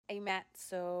Hey Matt,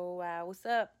 so what's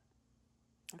up?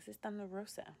 This is Thunder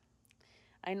Rosa.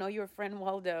 I know your friend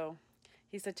Waldo.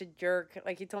 He's such a jerk.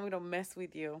 Like he told me to mess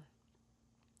with you.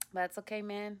 But that's okay,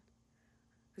 man.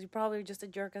 Cause you're probably just a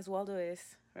jerk as Waldo is,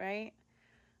 right?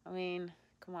 I mean,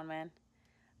 come on, man.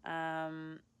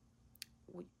 Um,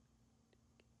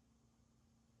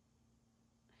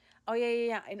 oh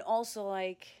yeah. And also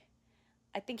like,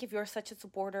 I think if you're such a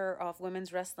supporter of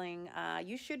women's wrestling,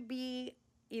 you should be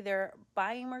either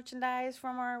buying merchandise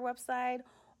from our website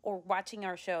or watching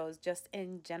our shows just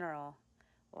in general.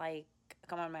 Like,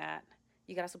 come on, Matt.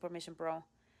 You gotta support Mission Pro.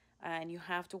 And you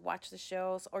have to watch the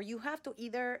shows, or you have to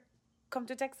either come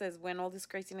to Texas when all this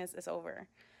craziness is over.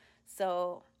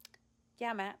 So,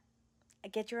 yeah, Matt,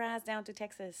 get your ass down to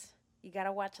Texas. You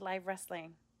gotta watch live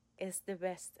wrestling. It's the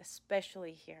best,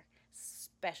 especially here,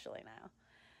 especially now.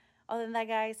 Other than that,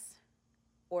 guys,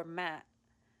 or Matt,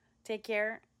 take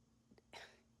care.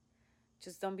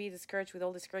 Just don't be discouraged with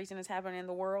all this craziness happening in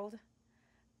the world.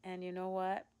 And you know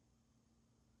what?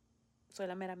 Soy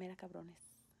la mera mera cabrones.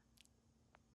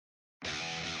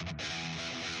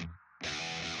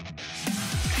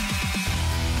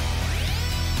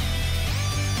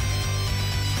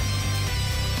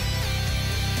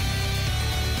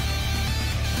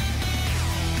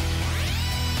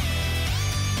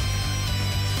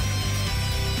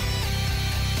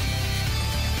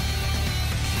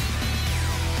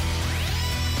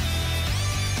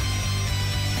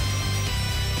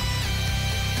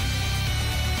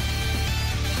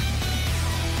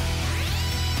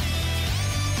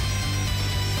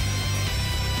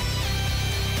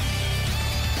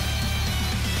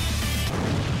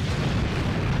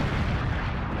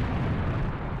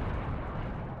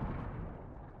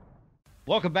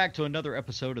 Welcome back to another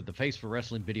episode of the Face for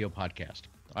Wrestling video podcast.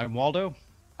 I'm Waldo.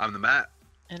 I'm the Matt.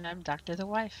 And I'm Dr. the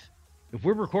Wife. If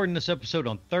we're recording this episode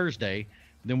on Thursday,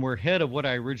 then we're ahead of what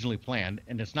I originally planned,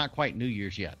 and it's not quite New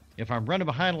Year's yet. If I'm running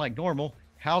behind like normal,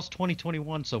 how's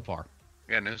 2021 so far?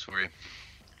 I got news for you.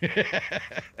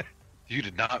 You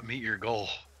did not meet your goal.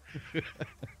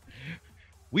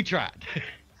 We tried.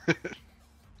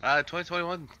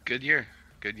 2021, good year.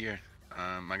 Good year.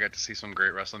 I got to see some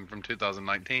great wrestling from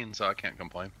 2019, so I can't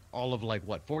complain. All of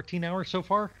 14 hours so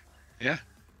far? Yeah.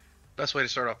 Best way to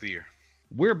start off the year.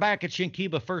 We're back at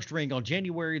Shinkiba First Ring on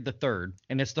January the 3rd,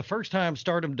 and it's the first time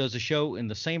Stardom does a show in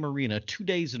the same arena 2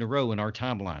 days in a row in our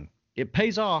timeline. It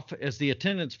pays off as the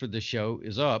attendance for this show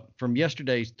is up from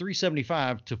yesterday's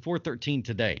 375 to 413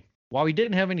 today. While we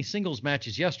didn't have any singles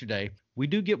matches yesterday, we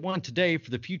do get one today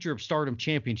for the Future of Stardom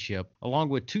Championship, along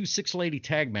with 2 6-lady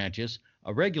tag matches,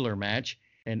 a regular match,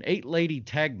 an 8-lady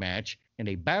tag match, and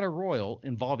a battle royal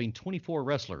involving 24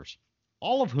 wrestlers,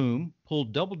 all of whom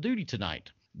pulled double duty tonight.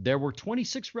 There were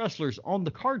 26 wrestlers on the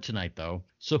card tonight, though,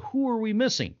 so who are we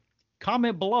missing?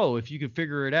 Comment below if you can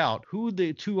figure it out who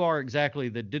the two are exactly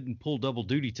that didn't pull double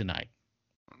duty tonight.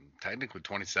 Technically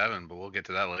 27, but we'll get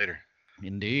to that later.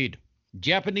 Indeed.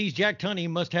 Japanese Jack Tunney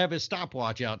must have his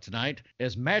stopwatch out tonight,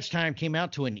 as match time came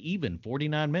out to an even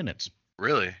 49 minutes.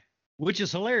 Really? Which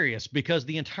is hilarious because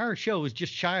the entire show is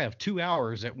just shy of 2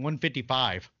 hours at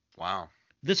 1:55. Wow.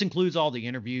 This includes all the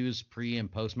interviews, pre and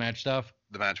post match stuff.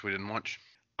 The match we didn't watch.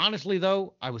 Honestly,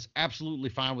 though, I was absolutely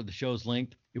fine with the show's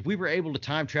length. If we were able to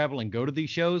time travel and go to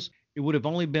these shows, it would have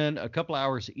only been a couple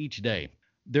hours each day.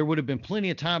 There would have been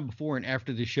plenty of time before and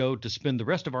after the show to spend the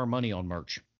rest of our money on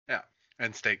merch. Yeah,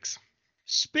 and steaks.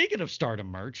 Speaking of Stardom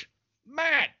merch,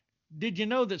 Matt, did you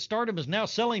know that Stardom is now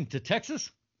selling to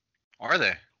Texas? Are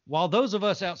they? While those of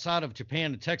us outside of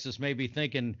Japan and Texas may be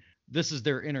thinking this is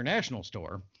their international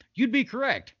store, you'd be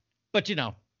correct. But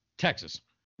Texas.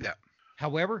 Yeah.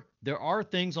 However, there are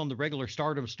things on the regular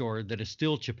Stardom store that is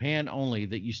still Japan only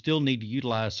that you still need to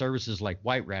utilize services like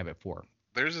White Rabbit for.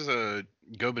 Theirs is a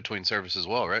go-between service as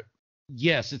well, right?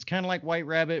 Yes, it's kind of like White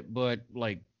Rabbit, but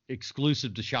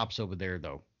exclusive to shops over there,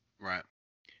 though. Right.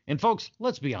 And folks,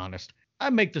 let's be honest. I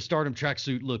make the Stardom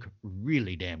tracksuit look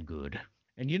really damn good.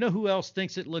 And you know who else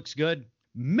thinks it looks good?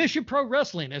 Mission Pro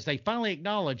Wrestling, as they finally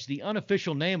acknowledge the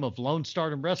unofficial name of Lone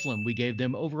Stardom Wrestling we gave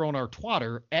them over on our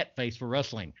Twitter at Face for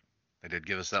Wrestling. They did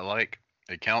give us that like.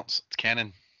 It counts. It's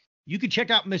canon. You can check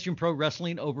out Mission Pro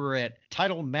Wrestling over at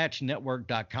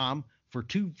TitleMatchNetwork.com for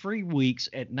 2 free weeks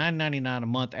at $9.99 a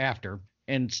month after,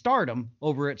 and Stardom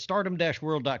over at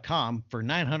Stardom-World.com for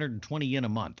 920 yen a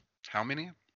month. How many?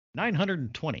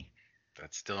 920.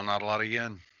 That's still not a lot of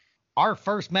yen. Our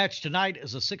first match tonight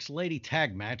is a 6-lady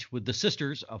tag match with the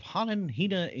sisters of Hanan,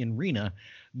 Hina, and Rina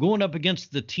going up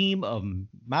against the team of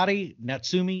Mari,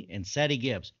 Natsumi, and Sadie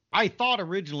Gibbs. I thought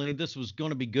originally this was going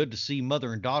to be good to see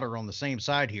mother and daughter on the same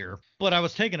side here, but I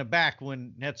was taken aback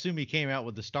when Natsumi came out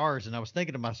with the stars, and I was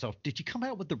thinking to myself, did you come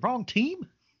out with the wrong team?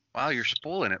 Wow, you're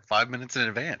spoiling it 5 minutes in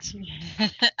advance.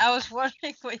 I was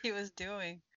wondering what he was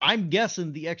doing. I'm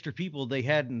guessing the extra people they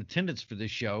had in attendance for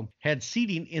this show had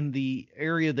seating in the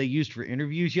area they used for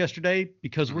interviews yesterday,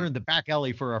 because we're in the back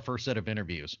alley for our first set of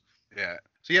interviews. Yeah.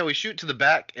 So yeah, we shoot to the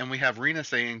back and we have Rina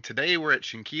saying, today we're at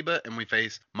Shinkiba and we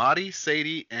face Mari,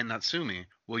 Sadie, and Natsumi.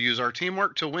 We'll use our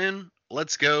teamwork to win.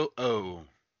 Let's go. Oh.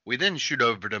 We then shoot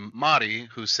over to Mari,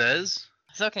 who says,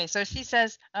 So she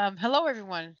says, hello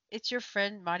everyone, it's your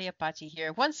friend Mari Apache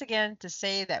here once again to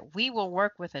say that we will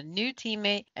work with a new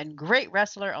teammate and great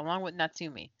wrestler along with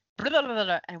Natsumi. Blah, blah, blah,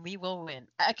 blah, and we will win.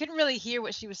 I couldn't really hear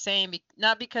what she was saying,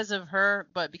 not because of her,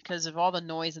 but because of all the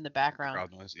noise in the background.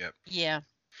 crowd noise, yep. Yeah.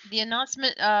 The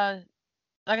announcement,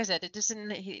 like I said, it just didn't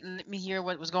let me hear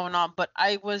what was going on, but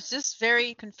I was just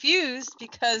very confused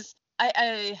because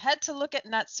I had to look at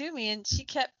Natsumi and she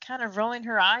kept kind of rolling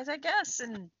her eyes, I guess,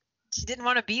 and she didn't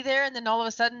want to be there, and then all of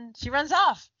a sudden she runs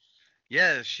off.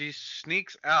 Yeah, she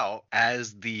sneaks out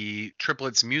as the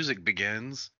triplets music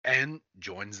begins and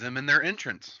joins them in their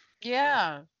entrance.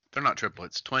 Yeah. They're not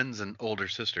triplets, twins and older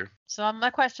sister. So my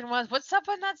question was, what's up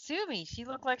with Natsumi? She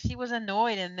looked like she was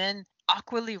annoyed and then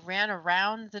awkwardly ran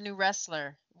around the new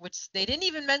wrestler, which they didn't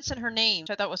even mention her name,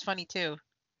 which I thought was funny too.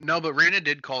 No, but Rina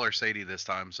did call her Sadie this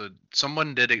time, so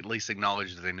someone did at least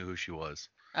acknowledge that they knew who she was.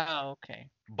 Oh, okay.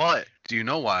 But do you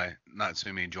know why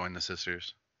Natsumi joined the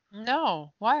sisters?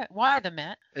 No. Why the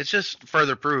Matt? It's just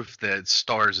further proof that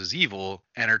Stars is evil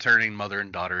and are turning mother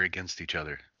and daughter against each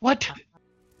other. What?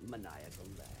 Maniacal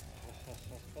laugh.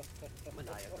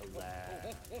 Maniacal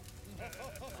laugh.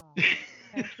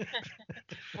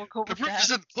 We'll go The with proof that.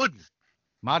 is in the pudding.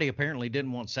 Marty apparently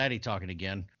didn't want Sadie talking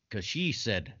again, because she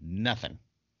said nothing.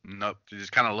 Nope. She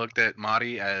just kind of looked at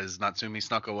Mari as Natsumi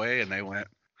snuck away, and they went,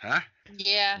 huh?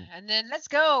 Yeah, and then let's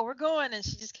go, we're going, and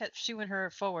she just kept shooing her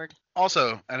forward.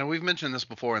 Also, and we've mentioned this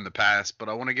before in the past, but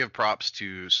I want to give props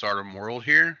to Stardom World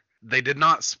here. They did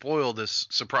not spoil this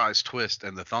surprise twist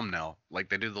in the thumbnail. Like,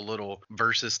 they do the little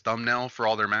versus thumbnail for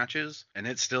all their matches, and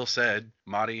it still said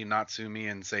Mari, Natsumi,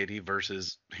 and Sadie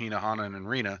versus Hina, Hanan, and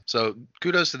Rina. So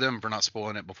kudos to them for not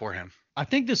spoiling it beforehand. I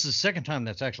think this is the second time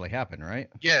that's actually happened, right?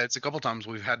 Yeah, it's a couple times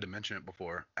we've had to mention it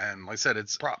before, and like I said,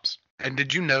 it's props. And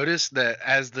did you notice that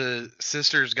as the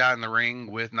sisters got in the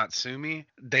ring with Natsumi,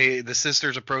 the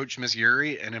sisters approach Miss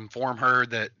Yuri and inform her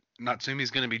that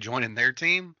Natsumi's going to be joining their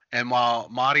team? And while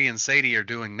Mari and Sadie are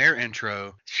doing their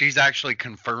intro, she's actually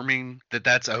confirming that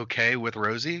that's okay with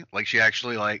Rosie. Like, she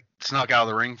actually snuck out of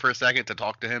the ring for a second to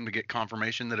talk to him to get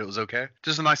confirmation that it was okay.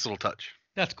 Just a nice little touch.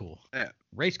 That's cool. Yeah.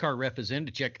 Race car ref is in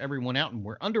to check everyone out, and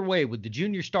we're underway with the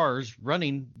junior stars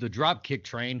running the drop kick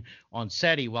train on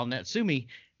Sadie while Natsumi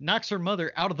knocks her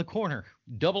mother out of the corner.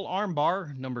 Double arm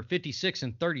bar, number 56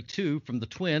 and 32 from the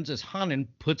twins as Hanan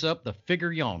puts up the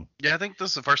figure yawn. Yeah, I think this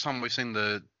is the first time we've seen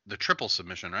the triple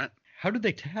submission, right? How did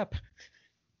they tap?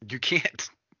 You can't.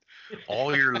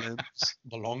 All your limbs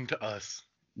belong to us.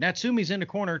 Natsumi's in the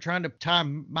corner trying to tie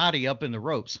Mari up in the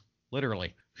ropes,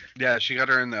 literally. Yeah, she got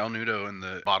her in the El Nudo in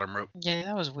the bottom rope. Yeah,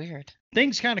 that was weird.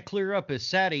 Things kind of clear up as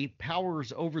Sadie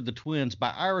powers over the twins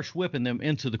by Irish whipping them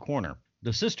into the corner.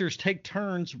 The sisters take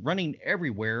turns running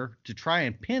everywhere to try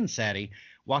and pin Sadie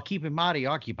while keeping Mari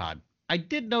occupied. I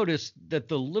did notice that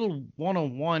the little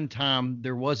one-on-one time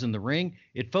there was in the ring,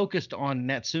 it focused on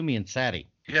Natsumi and Sadie.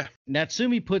 Yeah.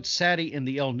 Natsumi puts Sadie in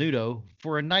the El Nudo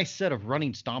for a nice set of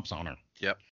running stomps on her.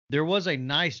 Yep. There was a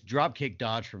nice dropkick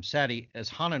dodge from Sadie as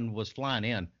Hanan was flying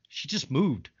in. She just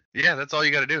moved. Yeah, that's all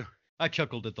you got to do. I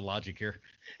chuckled at the logic here.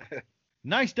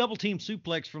 Nice double team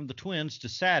suplex from the twins to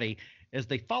Sadie as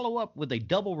they follow up with a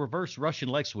double reverse Russian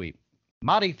leg sweep.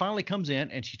 Mari finally comes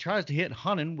in and she tries to hit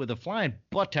Hanan with a flying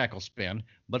butt tackle spin,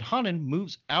 but Hanan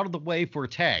moves out of the way for a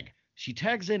tag. She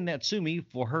tags in Natsumi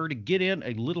for her to get in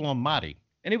a little on Mari.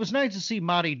 And it was nice to see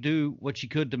Mari do what she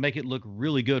could to make it look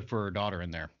really good for her daughter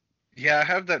in there. Yeah, I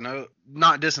have that note.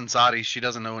 Not dissing Sadie. She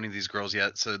doesn't know any of these girls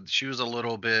yet, so she was a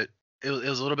little bit. It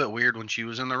was a little bit weird when she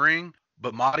was in the ring,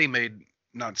 but Mari made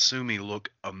Natsumi look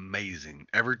amazing.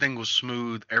 Everything was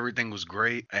smooth. Everything was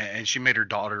great, and she made her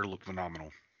daughter look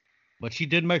phenomenal. But she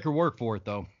did make her work for it,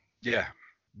 though. Yeah.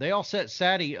 They all set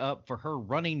Sadie up for her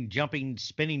running, jumping,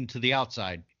 spinning to the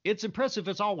outside. It's impressive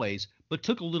as always, but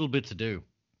took a little bit to do.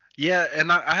 Yeah,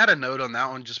 and I had a note on that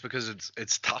one just because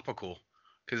it's topical,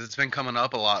 because it's been coming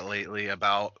up a lot lately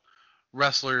about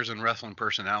wrestlers and wrestling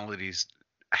personalities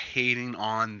hating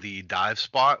on the dive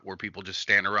spot where people just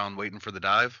stand around waiting for the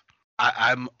dive.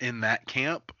 I'm in that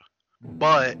camp,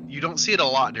 but you don't see it a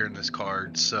lot during this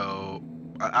card, so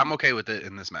I'm okay with it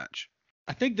in this match.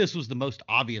 I think this was the most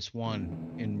obvious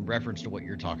one in reference to what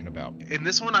you're talking about. In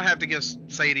this one, I have to give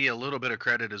Sadie a little bit of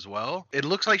credit as well. It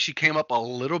looks like she came up a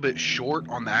little bit short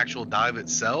on the actual dive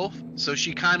itself, so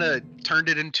she kind of turned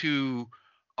it into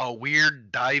a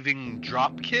weird diving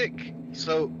drop kick.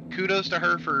 So kudos to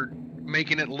her for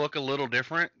making it look a little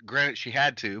different. Granted, she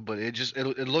had to, but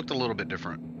it looked a little bit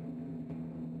different.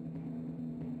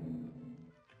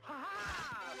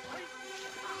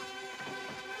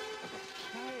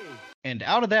 And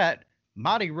out of that,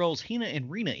 Marty rolls Hina and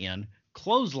Rena in,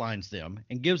 clotheslines them,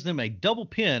 and gives them a double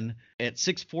pin at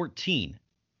 6:14.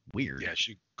 Weird. Yeah,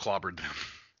 she clobbered them.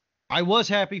 I was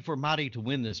happy for Marty to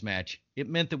win this match. It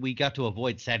meant that we got to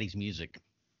avoid Sadie's music.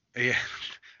 Yeah.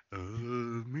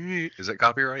 Me. Is that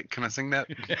copyright? Can I sing that?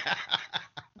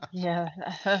 Yeah.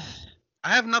 I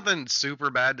have nothing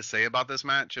super bad to say about this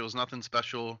match. It was nothing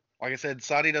special. Like I said,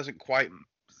 Sadie doesn't quite.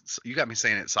 You got me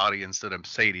saying it Sadie instead of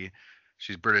Sadie.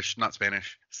 She's British, not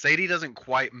Spanish. Sadie doesn't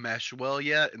quite mesh well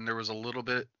yet, and there was a little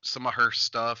bit, some of her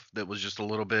stuff that was just a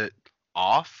little bit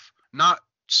off. Not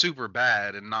super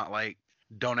bad, and not like,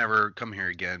 don't ever come here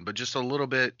again, but just a little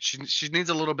bit. She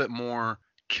needs a little bit more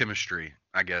chemistry,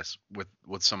 I guess, with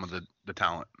some of the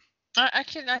talent. I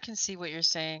can see what you're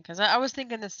saying, because I was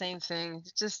thinking the same thing.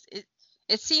 It's just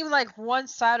it seemed like one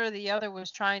side or the other was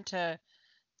trying to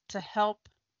help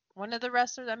one of the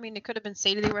wrestlers. I mean, it could have been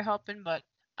Sadie they were helping, but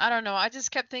I don't know. I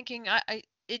just kept thinking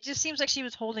it just seems like she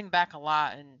was holding back a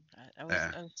lot, and I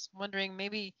was wondering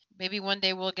maybe one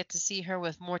day we'll get to see her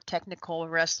with more technical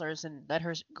wrestlers and let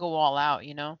her go all out,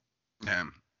 you know? Yeah.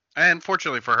 And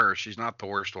fortunately for her, she's not the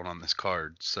worst one on this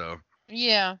card, so.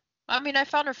 Yeah. I mean, I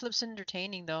found her flips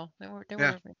entertaining, though. They were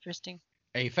interesting.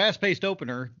 A fast-paced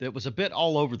opener that was a bit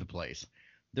all over the place.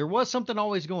 There was something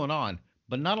always going on,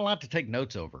 but not a lot to take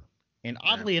notes over. And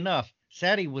oddly enough,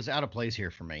 Sadie was out of place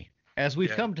here for me. As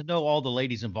we've come to know all the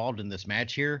ladies involved in this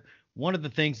match here, one of the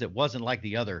things that wasn't like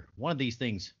the other, one of these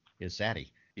things is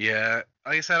Sadie. Yeah,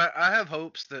 like I said, I have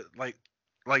hopes that, like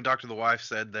Dr. The Wife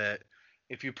said, that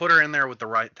if you put her in there with the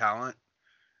right talent,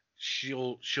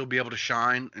 she'll be able to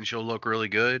shine and she'll look really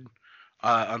good.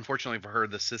 Unfortunately for her,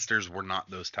 the sisters were not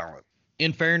those talent.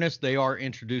 In fairness, they are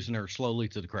introducing her slowly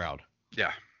to the crowd.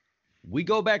 Yeah. We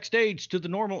go backstage to the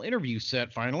normal interview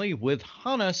set finally, with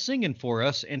Hana singing for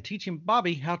us and teaching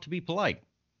Bobby how to be polite.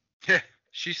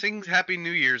 She sings Happy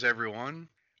New Year's, everyone.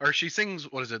 Or she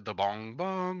sings, what is it, the bong,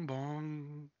 bong,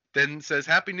 bong. Then says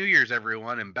Happy New Year's,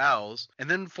 everyone, and bows, and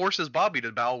then forces Bobby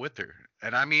to bow with her.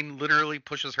 And I mean, literally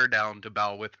pushes her down to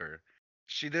bow with her.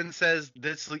 She then says,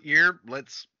 this year,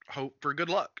 let's hope for good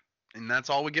luck. And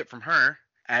that's all we get from her.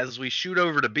 As we shoot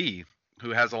over to B, who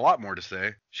has a lot more to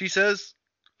say, she says,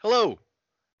 hello,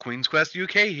 Queen's Quest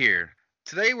UK here.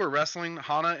 Today we're wrestling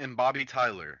Hana and Bobby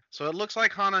Tyler. So it looks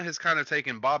like Hana has kind of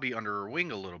taken Bobby under her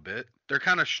wing a little bit. They're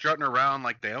kind of strutting around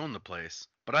like they own the place.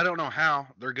 But I don't know how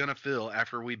they're going to feel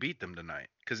after we beat them tonight.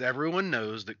 Because everyone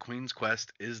knows that Queen's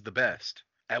Quest is the best.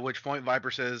 At which point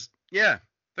Viper says, yeah,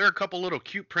 they're a couple little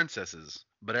cute princesses.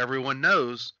 But everyone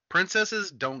knows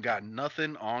princesses don't got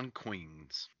nothing on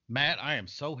queens. Matt, I am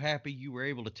so happy you were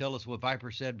able to tell us what Viper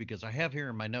said, because I have here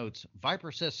in my notes,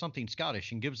 Viper says something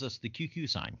Scottish and gives us the QQ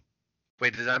sign.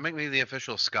 Wait, did that make me the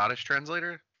official Scottish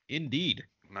translator? Indeed.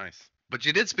 Nice. But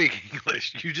you did speak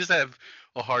English. You just have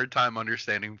a hard time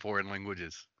understanding foreign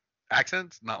languages.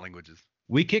 Accents, not languages.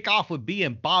 We kick off with B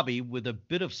and Bobby with a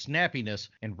bit of snappiness,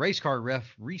 and race car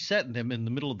ref resetting them in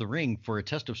the middle of the ring for a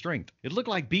test of strength. It looked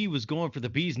like B was going for the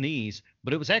B's knees,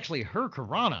 but it was actually her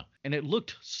Karana, and it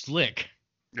looked slick.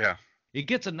 Yeah. It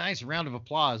gets a nice round of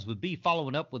applause, with B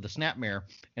following up with a snapmare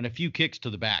and a few kicks to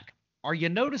the back. Are you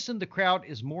noticing the crowd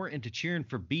is more into cheering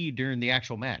for B during the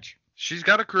actual match? She's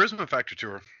got a charisma factor to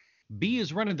her. B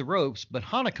is running the ropes, but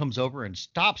Hana comes over and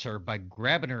stops her by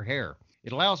grabbing her hair.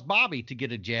 It allows Bobby to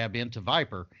get a jab into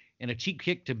Viper and a cheap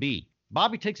kick to B.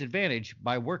 Bobby takes advantage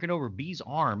by working over B's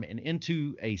arm and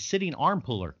into a sitting arm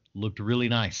puller. Looked really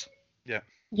nice. Yeah.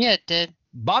 Yeah, it did.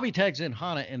 Bobby tags in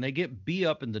Hana, and they get B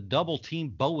up in the double team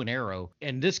bow and arrow,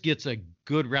 and this gets a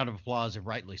good round of applause, and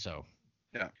rightly so.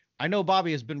 Yeah. I know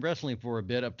Bobby has been wrestling for a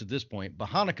bit up to this point, but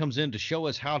Hana comes in to show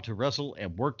us how to wrestle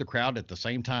and work the crowd at the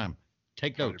same time.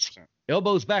 Take notes. 100%.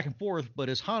 Elbows back and forth, but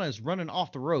as Hana is running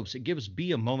off the ropes, it gives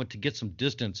B a moment to get some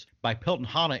distance by pelting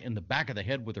Hana in the back of the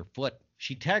head with her foot.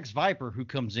 She tags Viper, who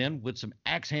comes in with some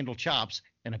axe handle chops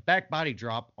and a back body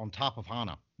drop on top of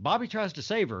Hana. Bobby tries to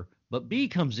save her, but B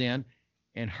comes in,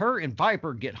 and her and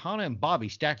Viper get Hana and Bobby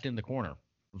stacked in the corner.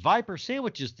 Viper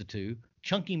sandwiches the two,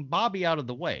 chunking Bobby out of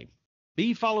the way.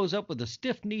 B follows up with a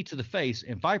stiff knee to the face,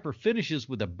 and Viper finishes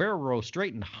with a barrel roll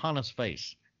straight in Hana's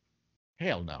face.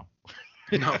 Hell no.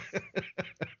 No,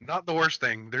 not the worst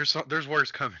thing. There's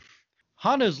worse coming.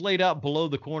 Hana is laid out below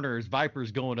the corner as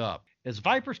Viper's going up. As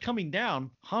Viper's coming down,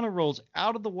 Hana rolls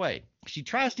out of the way. She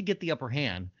tries to get the upper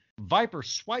hand. Viper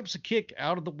swipes a kick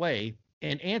out of the way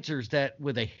and answers that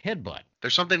with a headbutt.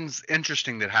 There's something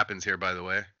interesting that happens here, by the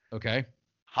way. Okay?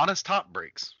 Hana's top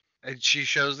breaks. And she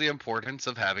shows the importance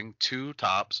of having 2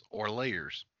 tops or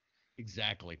layers.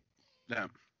 Exactly. Yeah.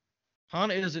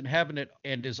 Hana isn't having it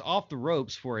and is off the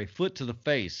ropes for a foot to the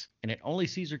face, and it only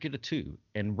sees her get a 2.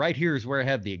 And right here is where I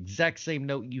have the exact same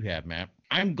note you have, Matt.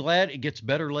 I'm glad it gets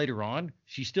better later on.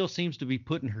 She still seems to be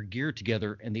putting her gear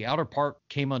together, and the outer part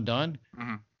came undone,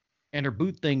 and her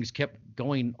boot things kept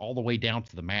going all the way down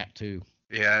to the mat, too.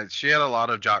 Yeah, she had a lot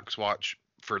of jock swatch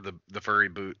for the furry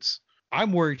boots.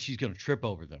 I'm worried she's going to trip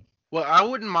over them. Well, I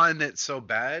wouldn't mind it so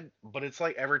bad, but it's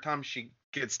like every time she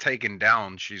gets taken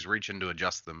down, she's reaching to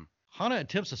adjust them. Hana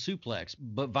attempts a suplex,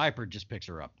 but Viper just picks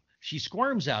her up. She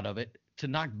squirms out of it to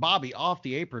knock Bobby off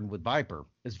the apron with Viper.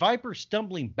 As Viper's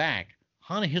stumbling back,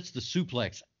 Hana hits the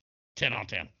suplex. 10 on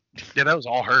 10. Yeah, that was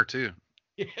all her, too.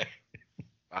 Yeah.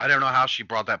 I don't know how she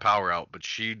brought that power out, but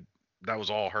that was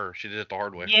all her. She did it the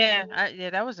hard way. Yeah,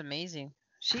 that was amazing.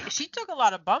 She took a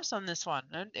lot of bumps on this one.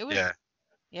 It was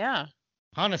yeah.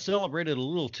 Hana celebrated a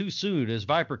little too soon as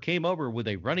Viper came over with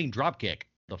a running dropkick.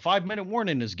 The 5-minute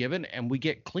warning is given, and we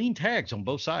get clean tags on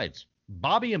both sides.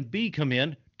 Bobby and B come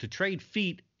in to trade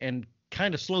feet and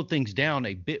kind of slow things down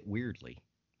a bit weirdly.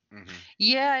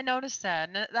 Yeah, I noticed that.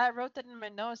 And I wrote that in my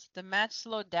notes. The match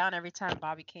slowed down every time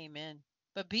Bobby came in.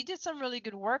 But B did some really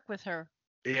good work with her.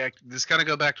 Yeah, this kind of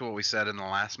go back to what we said in the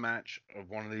last match of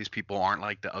one of these people aren't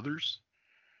like the others.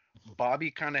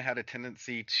 Bobby kind of had a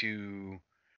tendency to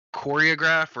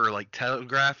choreograph or like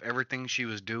telegraph everything she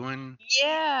was doing.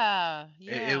 Yeah.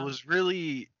 It was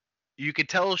really, you could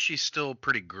tell she's still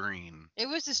pretty green. It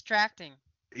was distracting.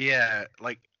 Yeah,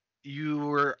 like you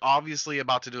were obviously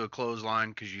about to do a clothesline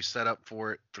because you set up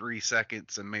for it 3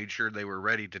 seconds and made sure they were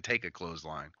ready to take a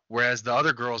clothesline. Whereas the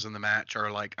other girls in the match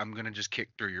are like, I'm going to just kick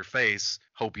through your face,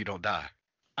 hope you don't die.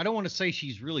 I don't want to say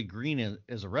she's really green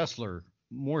as a wrestler,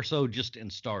 more so just in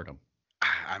stardom.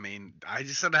 I mean, I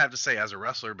just have to say as a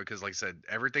wrestler, because like I said,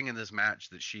 everything in this match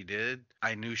that she did,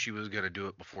 I knew she was going to do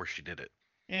it before she did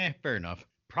it. Fair enough.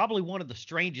 Probably one of the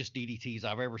strangest DDTs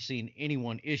I've ever seen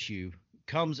anyone issue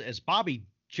comes as Bobby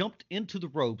jumped into the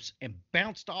ropes and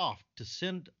bounced off to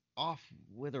send off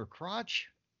with her crotch.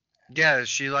 Yeah,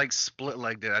 she like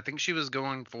split-legged it. I think she was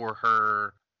going for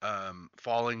her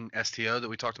falling STO that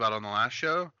we talked about on the last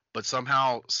show, but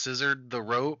somehow scissored the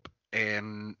rope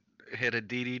and hit a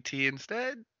DDT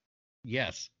instead.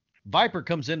 Yes. Viper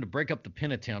comes in to break up the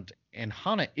pin attempt, and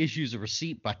Hana issues a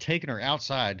receipt by taking her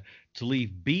outside to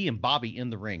leave B and Bobby in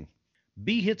the ring.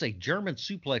 B hits a German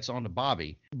suplex onto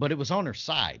Bobby, but it was on her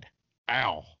side.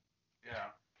 Ow. Yeah.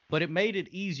 But it made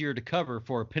it easier to cover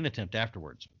for a pin attempt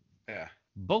afterwards. Yeah.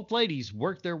 Both ladies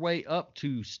worked their way up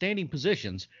to standing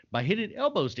positions by hitting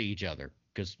elbows to each other,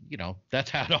 because,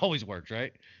 that's how it always works,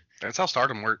 right? That's how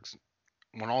Stardom works.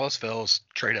 When all else fails,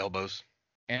 trade elbows.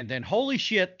 And then, holy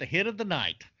shit, the hit of the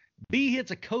night. B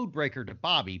hits a code breaker to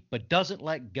Bobby, but doesn't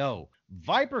let go.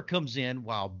 Viper comes in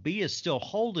while B is still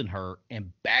holding her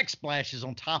and backsplashes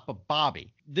on top of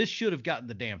Bobby. This should have gotten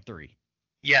the damn 3.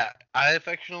 Yeah, I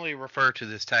affectionately refer to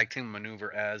this tag team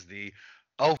maneuver as the,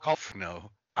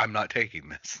 no, I'm not taking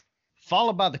this.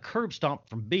 Followed by the curb stomp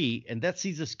from B, and that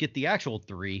sees us get the actual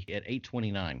 3 at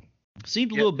 8:29.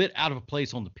 Seemed a little bit out of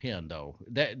place on the pin, though.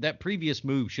 That previous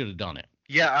move should have done it.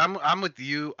 Yeah, I'm with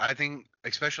you. I think,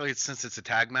 especially since it's a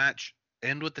tag match,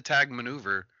 end with the tag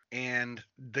maneuver, and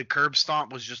the curb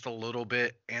stomp was just a little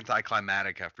bit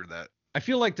anticlimactic after that. I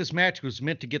feel like this match was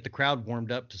meant to get the crowd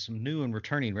warmed up to some new and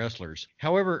returning wrestlers.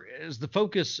 However, as the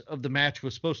focus of the match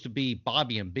was supposed to be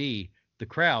Bobby and B, the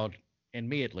crowd, and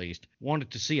me at least,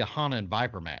 wanted to see a Hana and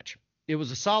Viper match. It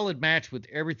was a solid match with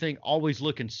everything always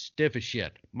looking stiff as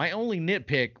shit. My only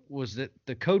nitpick was that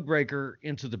the codebreaker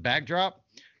into the backdrop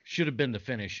should have been the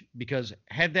finish, because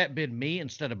had that been me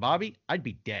instead of Bobby, I'd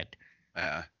be dead.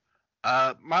 Yeah.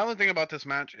 My only thing about this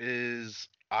match is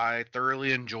I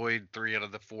thoroughly enjoyed 3 out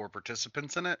of the 4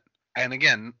 participants in it. And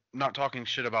again, not talking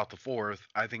shit about the 4th,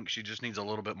 I think she just needs a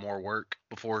little bit more work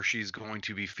before she's going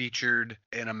to be featured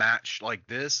in a match like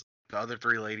this. The other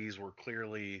 3 ladies were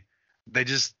clearly, they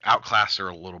just outclassed her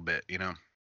a little bit,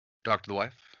 Talk to the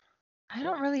wife. I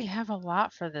don't really have a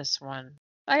lot for this one.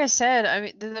 Like I said, I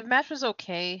mean, the match was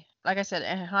okay. Like I said,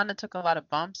 Hana took a lot of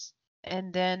bumps.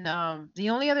 And then the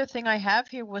only other thing I have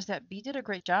here was that B did a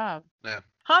great job. Yeah.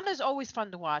 Hana's always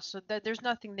fun to watch, so there's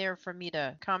nothing there for me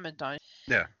to comment on.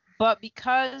 Yeah. But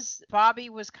because Bobby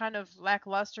was kind of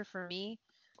lackluster for me,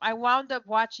 I wound up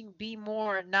watching B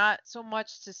more, not so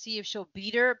much to see if she'll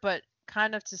beat her, but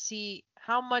kind of to see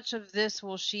how much of this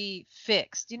will she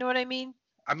fix. Do you know what I mean?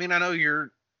 I mean, I know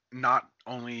you're not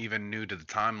only even new to the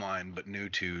timeline, but new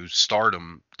to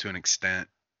Stardom to an extent.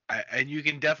 And you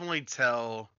can definitely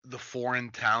tell the foreign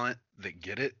talent that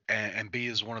get it, and B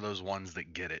is one of those ones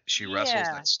that get it. She wrestles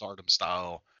Yeah. that Stardom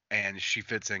style, and she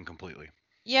fits in completely.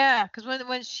 Yeah, because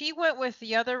when she went with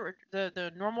the other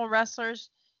the normal wrestlers,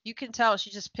 you can tell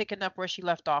she's just picking up where she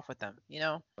left off with them, you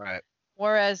know? Right.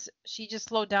 Whereas she just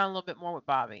slowed down a little bit more with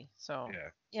Bobby. So Yeah.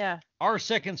 yeah. Our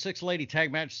second six-lady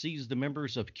tag match sees the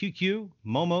members of QQ,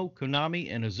 Momo,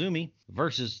 Konami, and Azumi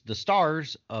versus the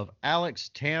stars of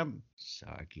Alex, Tam,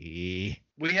 Saki.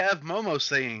 We have Momo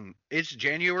saying, "It's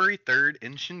January 3rd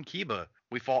in Shinkiba.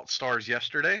 We fought stars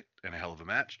yesterday in a hell of a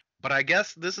match. But I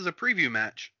guess this is a preview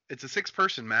match. It's a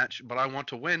 6-person match, but I want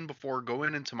to win before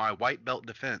going into my white belt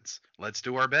defense. Let's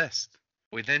do our best."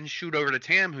 We then shoot over to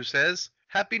Tam, who says,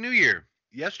 "Happy New Year.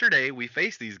 Yesterday we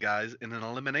faced these guys in an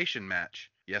elimination match.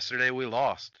 Yesterday we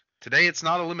lost. Today it's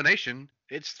not elimination,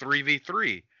 it's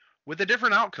 3v3 with a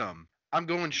different outcome. I'm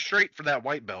going straight for that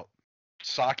white belt.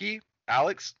 Saki,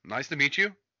 Alex, nice to meet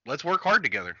you. Let's work hard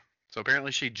together." So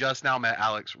apparently she just now met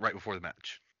Alex right before the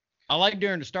match. I like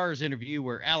during the stars interview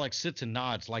where Alex sits and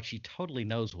nods like she totally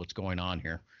knows what's going on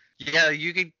here. Yeah,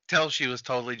 you could tell she was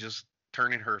totally just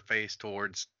turning her face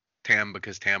towards Tam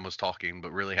because Tam was talking,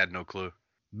 but really had no clue.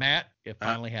 Matt, it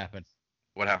finally happened.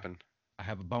 What happened? I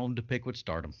have a bone to pick with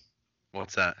Stardom.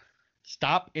 What's that?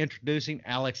 Stop introducing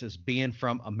Alex as being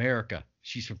from America.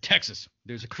 She's from Texas.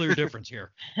 There's a clear difference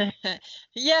here.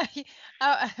 Yeah,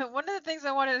 one of the things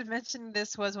I wanted to mention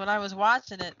this was when I was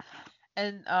watching it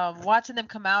and watching them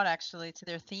come out actually to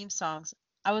their theme songs.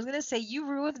 I was gonna say you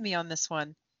ruined me on this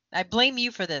one. I blame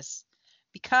you for this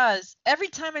because every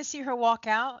time I see her walk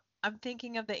out, I'm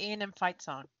thinking of the A&M fight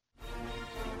song.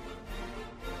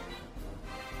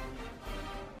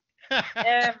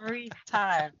 Every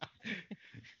time.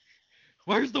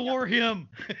 Where's the war hymn?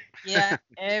 Yeah,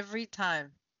 every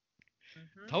time.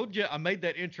 Mhm. Told you I made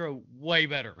that intro way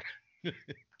better.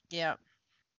 Yeah.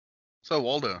 So,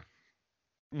 Waldo,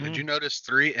 did you notice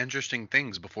 3 interesting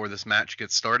things before this match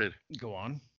gets started? Go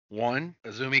on. 1,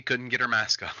 Azumi couldn't get her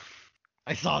mask off.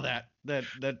 I saw that.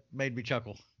 That made me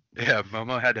chuckle. Yeah,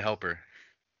 Momo had to help her.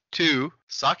 2,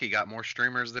 Saki got more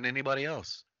streamers than anybody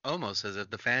else. Almost as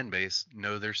if the fan base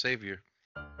know their savior.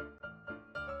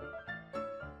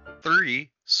 3,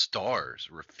 stars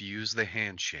refuse the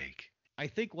handshake. I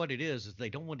think what it is they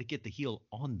don't want to get the heel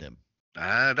on them.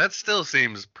 That still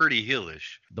seems pretty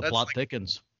heelish. The That's plot like-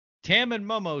 thickens. Tam and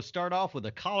Momo start off with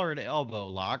a collar and elbow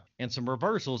lock and some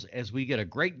reversals as we get a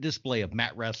great display of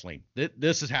mat wrestling.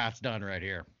 This is how it's done right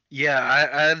here. Yeah,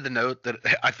 I had the note that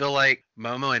I feel like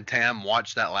Momo and Tam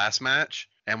watched that last match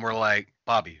and were like,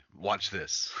 "Bobby, watch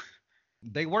this."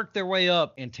 They work their way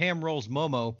up and Tam rolls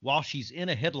Momo while she's in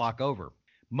a headlock over.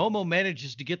 Momo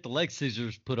manages to get the leg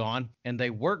scissors put on and they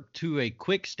work to a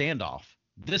quick standoff.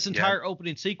 This entire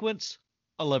opening sequence,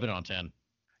 11 on 10.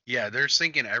 Yeah, they're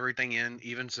sinking everything in,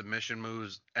 even submission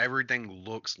moves. Everything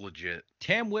looks legit.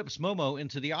 Tam whips Momo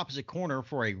into the opposite corner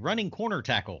for a running corner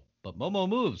tackle, but Momo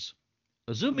moves.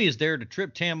 Azumi is there to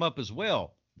trip Tam up as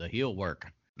well. The heel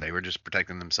work. They were just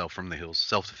protecting themselves from the heels.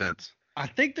 Self-defense. I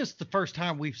think this is the first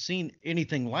time we've seen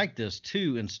anything like this,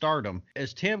 too, in Stardom.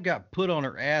 As Tam got put on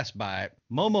her ass by it,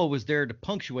 Momo was there to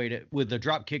punctuate it with a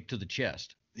drop kick to the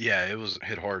chest. Yeah, it was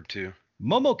hit hard, too.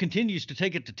 Momo continues to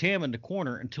take it to Tam in the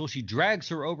corner until she drags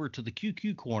her over to the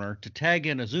QQ corner to tag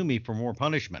in Azumi for more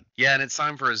punishment. Yeah, and it's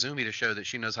time for Azumi to show that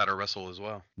she knows how to wrestle as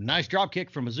well. Nice drop kick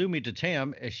from Azumi to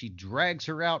Tam as she drags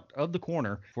her out of the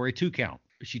corner for a 2 count.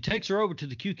 She takes her over to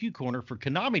the QQ corner for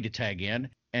Konami to tag in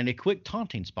and a quick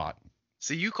taunting spot.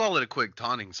 See, you call it a quick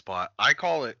taunting spot. I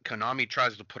call it Konami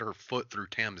tries to put her foot through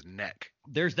Tam's neck.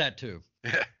 There's that too.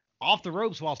 Off the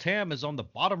ropes while Tam is on the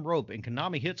bottom rope and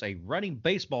Konami hits a running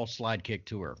baseball slide kick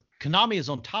to her. Konami is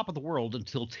on top of the world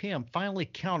until Tam finally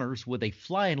counters with a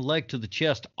flying leg to the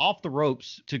chest off the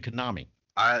ropes to Konami.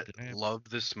 I love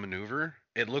this maneuver.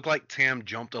 It looked like Tam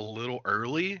jumped a little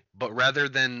early, but rather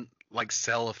than like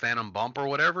sell a phantom bump or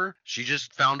whatever, she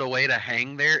just found a way to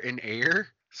hang there in air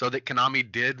so that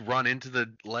Konami did run into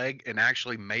the leg and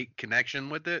actually make connection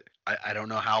with it. I don't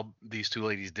know how these two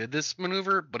ladies did this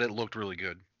maneuver, but it looked really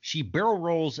good. She barrel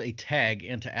rolls a tag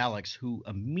into Alex, who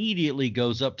immediately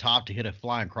goes up top to hit a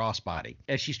flying crossbody.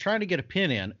 As she's trying to get a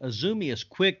pin in, Azumi is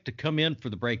quick to come in for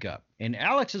the breakup. And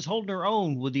Alex is holding her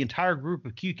own with the entire group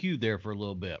of QQ there for a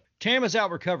little bit. Tam is out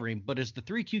recovering, but as the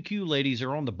three QQ ladies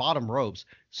are on the bottom ropes,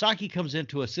 Saki comes in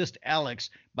to assist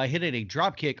Alex by hitting a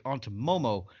dropkick onto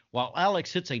Momo, while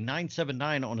Alex hits a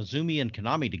 979 on Azumi and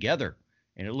Konami together.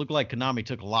 And it looked like Konami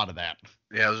took a lot of that.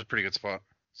 Yeah, it was a pretty good spot.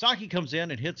 Saki comes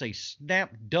in and hits a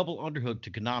snap double underhook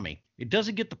to Konami. It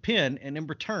doesn't get the pin, and in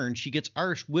return, she gets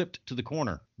Irish whipped to the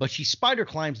corner. But she spider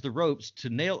climbs the ropes to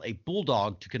nail a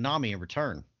bulldog to Konami in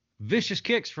return. Vicious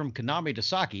kicks from Konami to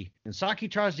Saki, and Saki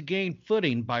tries to gain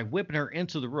footing by whipping her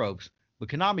into the ropes, but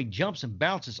Konami jumps and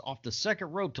bounces off the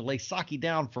second rope to lay Saki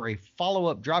down for a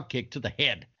follow-up dropkick to the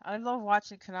head. I love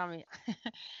watching Konami.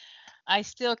 I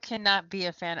still cannot be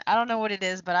a fan. I don't know what it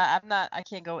is, but I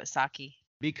can't go with Saki.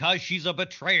 Because she's a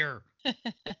betrayer.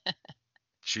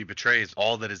 She betrays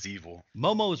all that is evil.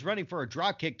 Momo is running for a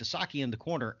dropkick to Saki in the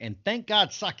corner, and thank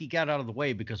God Saki got out of the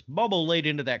way because Momo laid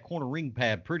into that corner ring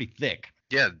pad pretty thick.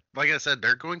 Yeah, like I said,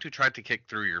 they're going to try to kick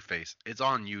through your face. It's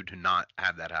on you to not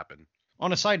have that happen.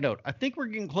 On a side note, I think we're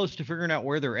getting close to figuring out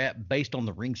where they're at based on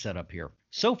the ring setup here.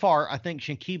 So far, I think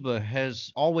Shinkiba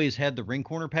has always had the ring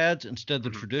corner pads instead of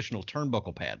the traditional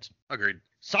turnbuckle pads. Agreed.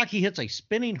 Saki hits a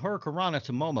spinning hurricanrana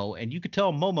to Momo, and you could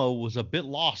tell Momo was a bit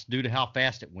lost due to how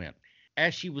fast it went.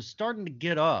 As she was starting to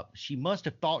get up, she must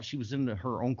have thought she was in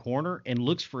her own corner and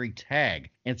looks for a tag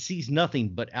and sees nothing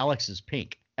but Alex's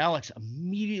pink. Alex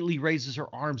immediately raises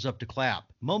her arms up to clap.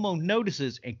 Momo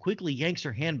notices and quickly yanks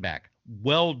her hand back.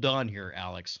 Well done here,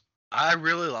 Alex. I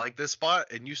really like this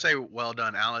spot, and you say well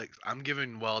done, Alex. I'm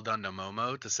giving well done to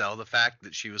Momo to sell the fact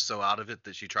that she was so out of it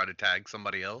that she tried to tag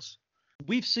somebody else.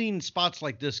 We've seen spots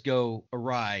like this go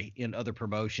awry in other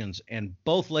promotions, and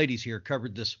both ladies here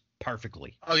covered this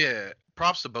perfectly. Oh, yeah.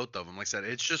 Props to both of them. Like I said,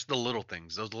 it's just the little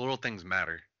things. Those little things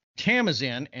matter. Tam is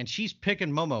in, and she's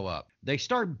picking Momo up. They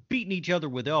start beating each other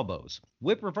with elbows,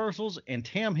 whip reversals, and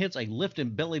Tam hits a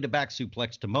lifting belly-to-back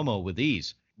suplex to Momo with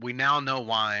ease. We now know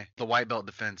why the white belt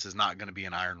defense is not going to be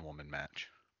an Iron Woman match.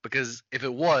 Because if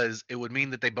it was, it would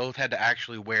mean that they both had to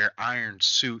actually wear iron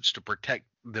suits to protect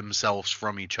themselves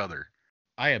from each other.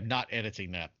 I am not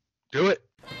editing that. Do it.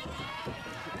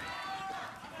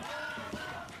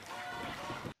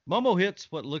 Momo hits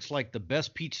what looks like the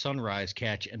best Peach Sunrise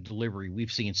catch and delivery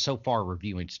we've seen so far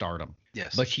reviewing Stardom.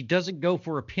 Yes. But she doesn't go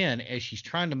for a pin as she's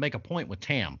trying to make a point with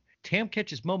Tam. Tam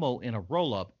catches Momo in a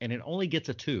roll-up, and it only gets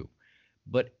a 2.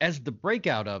 But as the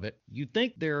breakout of it, you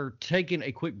think they're taking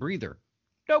a quick breather.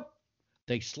 Nope.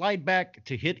 They slide back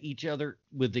to hit each other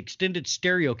with extended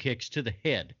stereo kicks to the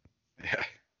head. Yeah.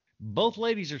 Both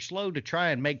ladies are slow to try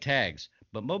and make tags,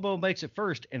 but Momo makes it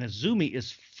first, and Azumi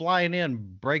is flying in,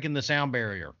 breaking the sound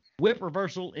barrier. Whip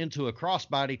reversal into a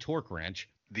crossbody torque wrench.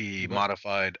 The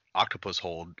modified octopus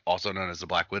hold, also known as the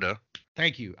Black Widow.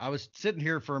 Thank you. I was sitting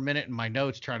here for a minute in my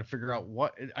notes trying to figure out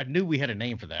what... I knew we had a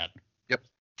name for that. Yep.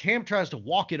 Tam tries to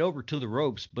walk it over to the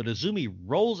ropes, but Azumi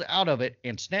rolls out of it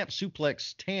and snap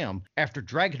suplex Tam after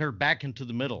dragging her back into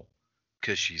the middle.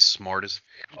 Because she's smart as...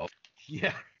 Oh.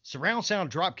 Yeah. Surround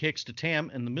sound drop kicks to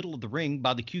Tam in the middle of the ring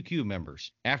by the QQ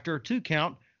members. After a 2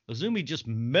 count, Azumi just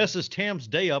messes Tam's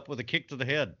day up with a kick to the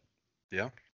head. Yeah.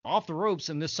 Off the ropes,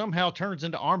 and this somehow turns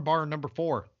into armbar number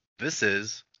 4. This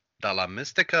is the La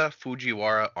Mystica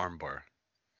Fujiwara armbar.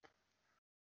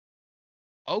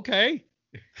 Okay.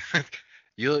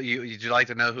 Would you like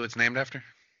to know who it's named after?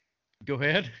 Go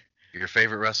ahead. Your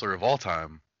favorite wrestler of all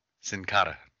time, Sin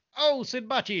Cara. Oh,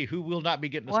 Sinbachi, who will not be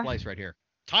getting a What? splice right here.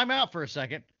 Time out for a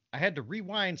second. I had to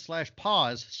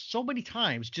rewind/pause so many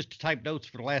times just to type notes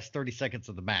for the last 30 seconds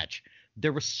of the match.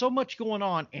 There was so much going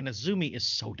on, and Azumi is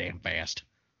so damn fast.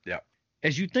 Yeah.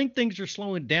 As you think things are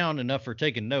slowing down enough for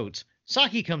taking notes,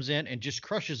 Saki comes in and just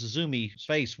crushes Azumi's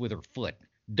face with her foot.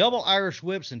 Double Irish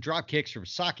whips and drop kicks from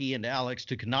Saki and Alex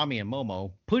to Konami and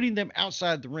Momo, putting them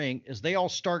outside the ring as they all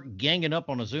start ganging up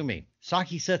on Azumi.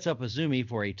 Saki sets up Azumi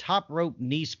for a top rope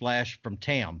knee splash from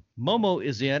Tam. Momo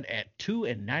is in at 2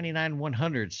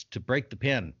 99/100ths to break the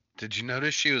pin. Did you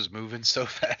notice she was moving so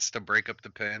fast to break up the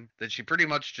pin that she pretty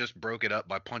much just broke it up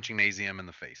by punching AZM in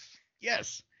the face?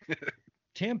 Yes.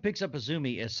 Tam picks up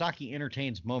Azumi as Saki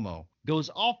entertains Momo, goes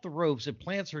off the ropes and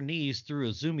plants her knees through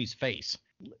Azumi's face.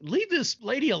 Leave this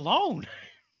lady alone.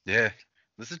 Yeah,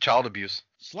 this is child abuse.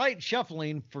 Slight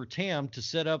shuffling for Tam to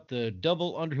set up the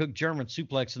double underhook German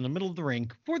suplex in the middle of the ring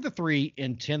for the 3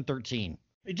 in 10-13.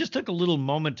 It just took a little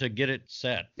moment to get it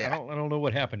set. Yeah. I don't know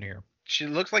what happened here. She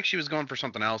looks like she was going for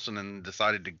something else and then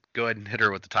decided to go ahead and hit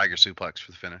her with the tiger suplex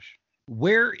for the finish.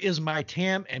 Where is my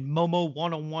Tam and Momo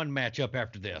one-on-one matchup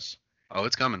after this? Oh,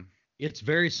 it's coming. It's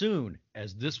very soon,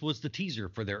 as this was the teaser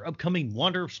for their upcoming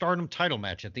Wonder of Stardom title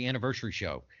match at the anniversary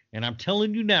show. And I'm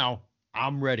telling you now,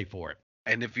 I'm ready for it.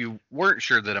 And if you weren't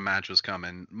sure that a match was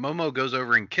coming, Momo goes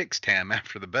over and kicks Tam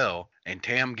after the bell, and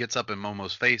Tam gets up in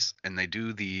Momo's face, and they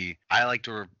do I like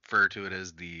to refer to it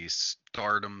as the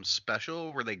Stardom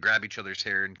special, where they grab each other's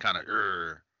hair and kind of,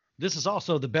 This is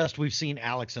also the best we've seen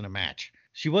Alex in a match.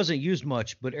 She wasn't used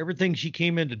much, but everything she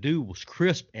came in to do was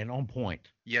crisp and on point.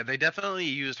 Yeah, they definitely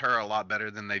used her a lot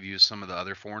better than they've used some of the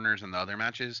other foreigners in the other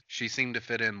matches. She seemed to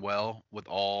fit in well with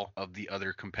all of the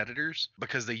other competitors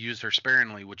because they used her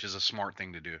sparingly, which is a smart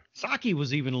thing to do. Saki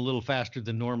was even a little faster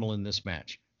than normal in this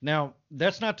match. Now,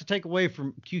 that's not to take away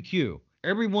from QQ.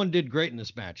 Everyone did great in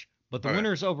this match, but the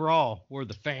winners overall were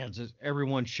the fans, as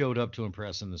everyone showed up to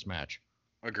impress in this match.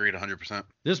 Agreed 100%.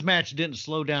 This match didn't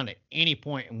slow down at any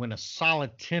point and went a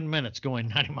solid 10 minutes going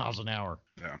 90 miles an hour.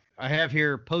 Yeah. I have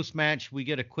here post-match, we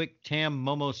get a quick Tam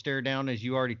Momo stare down, as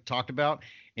you already talked about,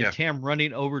 and Tam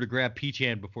running over to grab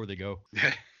Peachan before they go.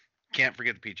 Can't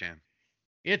forget the Peachan.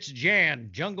 It's Jan,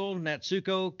 Jungle,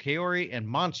 Natsuko, Kaori, and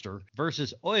Monster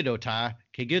versus Oedo Tai,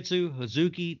 Kagetsu,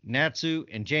 Hazuki, Natsu,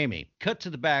 and Jamie. Cut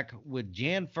to the back with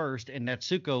Jan first and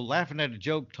Natsuko laughing at a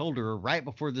joke told her right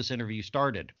before this interview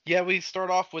started. Yeah, we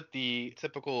start off with the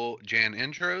typical Jan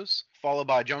intros, followed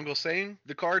by Jungle saying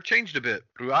the card changed a bit.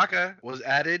 Ruaka was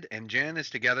added, and Jan is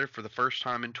together for the first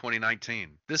time in 2019.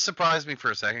 This surprised me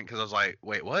for a second because I was like,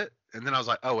 wait, what? And then I was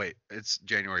like, oh, wait, it's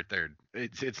January 3rd.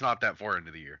 It's not that far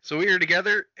into the year. So we are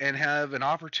together and have an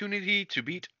opportunity to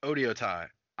beat Oedo Tai.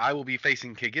 I will be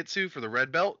facing Kagetsu for the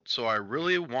red belt, so I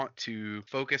really want to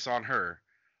focus on her.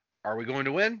 Are we going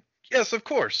to win? Yes, of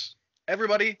course.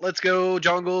 Everybody, let's go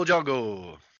Jungle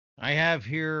Jungle. I have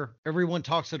here, everyone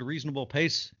talks at a reasonable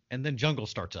pace, and then Jungle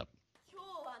starts up.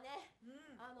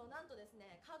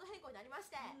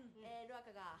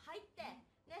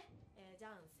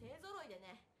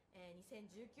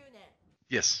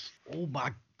 Yes. Oh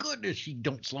my goodness, she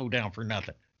don't slow down for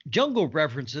nothing. Jungle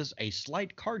references a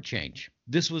slight card change.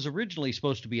 This was originally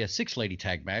supposed to be a 6-lady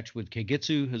tag match with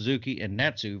Kagetsu, Hazuki, and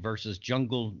Natsu versus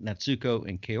Jungle, Natsuko,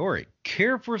 and Kaori.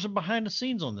 Care for some behind the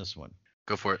scenes on this one?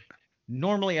 Go for it.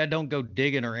 Normally, I don't go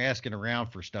digging or asking around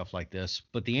for stuff like this,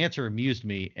 but the answer amused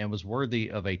me and was worthy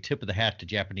of a tip of the hat to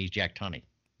Japanese Jack Tunney.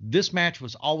 This match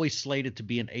was always slated to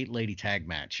be an 8-lady tag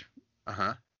match.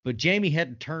 Uh-huh. But Jamie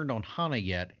hadn't turned on Hana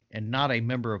yet and not a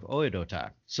member of Oedo Tai.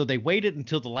 So they waited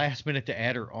until the last minute to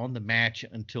add her on the match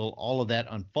until all of that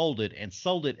unfolded and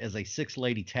sold it as a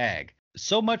 6-lady tag.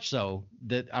 So much so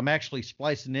that I'm actually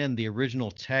splicing in the original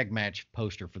tag match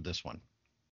poster for this one.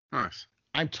 Nice.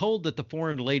 I'm told that the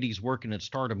foreign ladies working at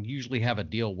Stardom usually have a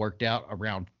deal worked out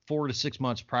around 4 to 6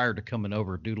 months prior to coming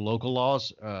over due to local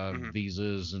laws,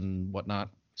 visas and whatnot.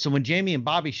 So when Jamie and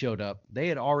Bobby showed up, they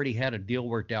had already had a deal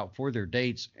worked out for their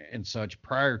dates and such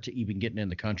prior to even getting in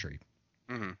the country.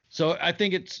 Mm-hmm. So I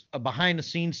think it's a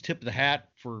behind-the-scenes tip of the hat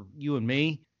for you and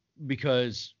me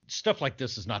because stuff like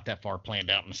this is not that far planned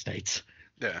out in the States.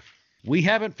 Yeah. We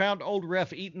haven't found old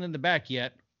ref eating in the back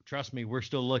yet. Trust me, we're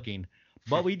still looking.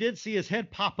 But we did see his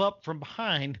head pop up from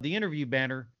behind the interview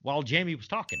banner while Jamie was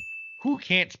talking. Who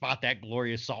can't spot that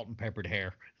glorious salt and peppered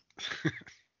hair?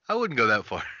 I wouldn't go that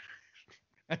far.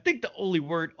 I think the only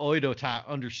word Oedo Tai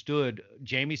understood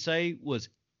Jamie say was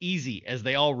easy, as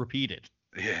they all repeated.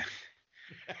 Yeah.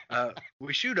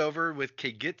 We shoot over with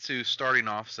Kagetsu starting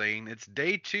off saying it's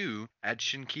day 2 at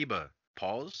Shinkiba.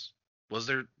 Pause. Was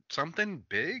there something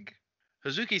big?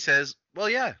 Hazuki says, well,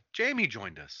 yeah, Jamie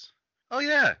joined us. Oh,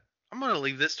 yeah, I'm going to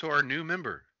leave this to our new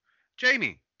member.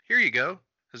 Jamie, here you go.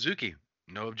 Hazuki,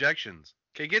 no objections.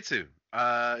 Kagetsu,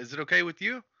 is it okay with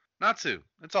you? Natsu,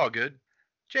 it's all good.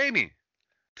 Jamie,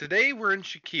 today we're in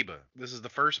Shinkiba. This is the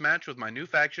first match with my new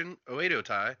faction, Oedo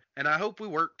Tai, and I hope we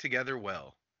work together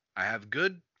well. I have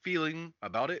good feeling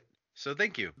about it, so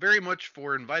thank you very much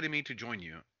for inviting me to join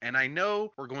you. And I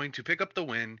know we're going to pick up the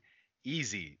win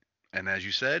easy. And as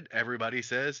you said, everybody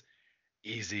says,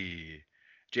 easy.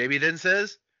 JB then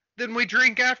says, then we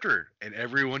drink after, and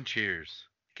everyone cheers.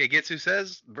 Kagetsu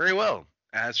says, very well.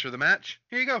 As for the match,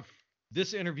 here you go.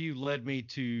 This interview led me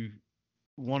to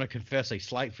want to confess a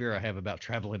slight fear I have about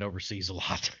traveling overseas a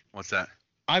lot. What's that?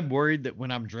 I'm worried that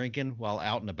when I'm drinking while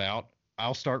out and about,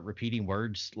 I'll start repeating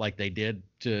words like they did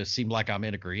to seem like I'm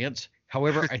in agreement.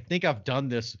 However, I think I've done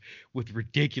this with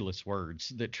ridiculous words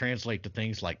that translate to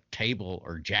things like table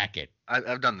or jacket.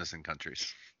 I've done this in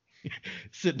countries.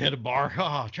 Sitting at a bar,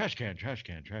 oh, trash can, trash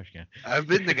can, trash can. I've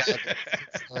been the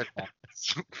guy.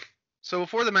 So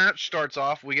before the match starts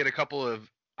off, we get a couple of,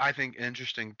 I think,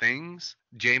 interesting things.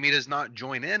 Jamie does not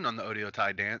join in on the Oedo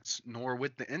Tai dance, nor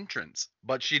with the entrance,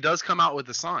 but she does come out with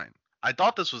a sign. I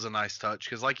thought this was a nice touch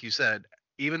because, like you said,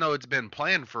 even though it's been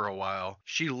planned for a while,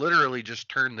 she literally just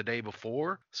turned the day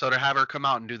before. So to have her come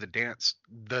out and do the dance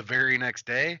the very next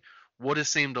day would have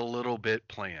seemed a little bit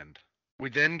planned.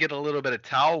 We then get a little bit of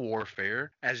towel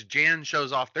warfare as Jan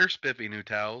shows off their spiffy new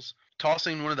towels,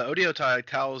 tossing one of the Oedo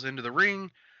towels into the ring,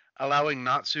 allowing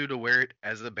Natsu to wear it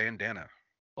as a bandana.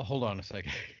 Oh, hold on a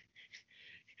second.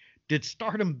 Did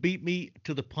Stardom beat me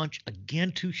to the punch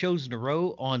again 2 shows in a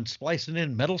row on splicing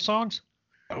in metal songs?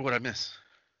 Oh, what'd I miss?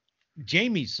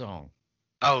 Jamie's song.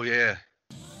 Oh, yeah.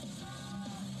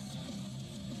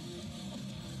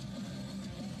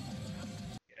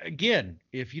 Again,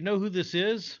 if you know who this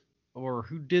is or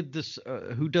who did this,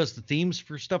 who does the themes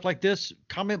for stuff like this,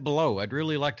 comment below. I'd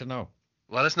really like to know.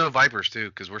 Let us know Vipers, too,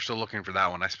 because we're still looking for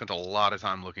that one. I spent a lot of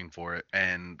time looking for it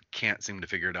and can't seem to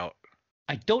figure it out.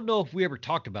 I don't know if we ever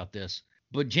talked about this,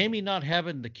 but Jamie not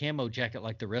having the camo jacket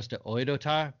like the rest of Oedo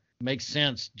Tai makes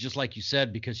sense, just like you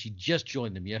said, because she just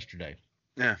joined them yesterday.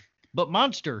 Yeah. But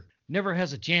Monster never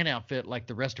has a Jan outfit like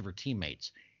the rest of her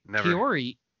teammates. Never.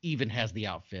 Kiori even has the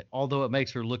outfit, although it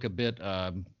makes her look a bit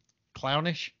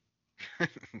clownish.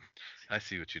 I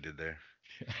see what you did there.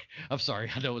 I'm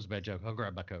sorry. I know it was a bad joke. I'll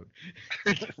grab my coat.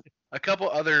 A couple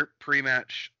other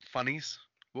pre-match funnies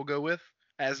we'll go with.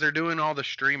 As they're doing all the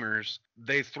streamers,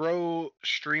 they throw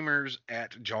streamers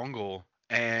at Jungle,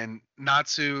 and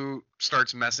Natsu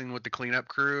starts messing with the cleanup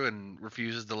crew and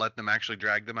refuses to let them actually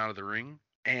drag them out of the ring.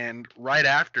 And right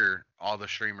after all the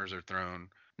streamers are thrown,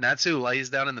 Natsu lays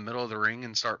down in the middle of the ring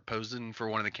and starts posing for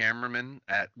one of the cameramen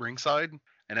at ringside.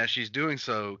 And as she's doing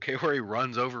so, Kaori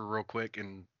runs over real quick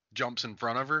and jumps in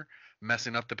front of her,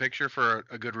 messing up the picture for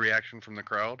a good reaction from the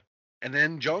crowd. And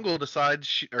then Jungle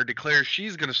decides declares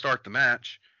she's going to start the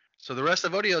match. So the rest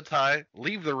of Oedo Tai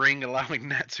leave the ring, allowing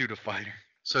Natsu to fight her.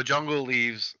 So Jungle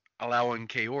leaves, allowing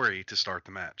Kaori to start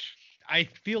the match. I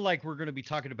feel like we're going to be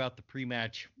talking about the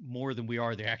pre-match more than we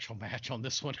are the actual match on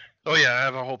this one. Oh, yeah, I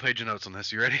have a whole page of notes on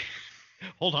this. You ready?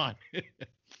 Hold on.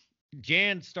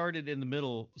 Jan started in the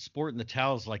middle sporting the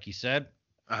towels, like you said.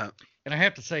 Uh-huh. And I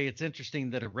have to say, it's interesting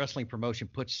that a wrestling promotion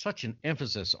puts such an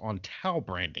emphasis on towel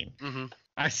branding. Mm-hmm.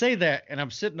 I say that, and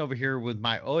I'm sitting over here with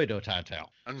my Oedo Tai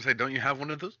towel. I was going to say, don't you have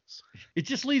one of those? It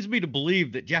just leads me to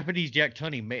believe that Japanese Jack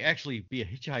Tunney may actually be a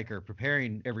hitchhiker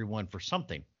preparing everyone for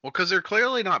something. Well, because they're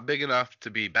clearly not big enough to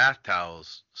be bath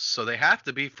towels, so they have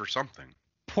to be for something.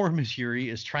 Poor Miss Yuri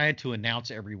is trying to announce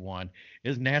everyone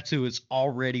as Natsu is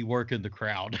already working the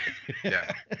crowd. Yeah.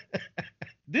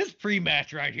 This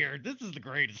pre-match right here, this is the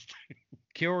greatest.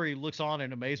 Kaori looks on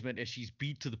in amazement as she's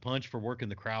beat to the punch for working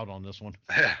the crowd on this one.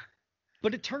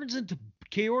 But it turns into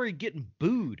Kaori getting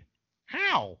booed.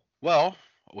 How? Well,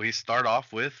 we start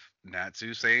off with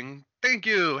Natsu saying, "Thank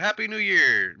you, Happy New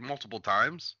Year," multiple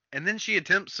times. And then she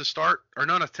attempts to start, or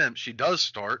not attempt, she does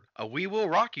start a "We Will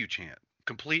Rock You" chant,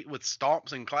 complete with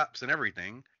stomps and claps and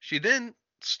everything. She then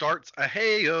starts a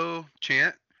 "Hey-Yo"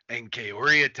 chant, and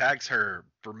Kaori attacks her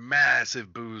for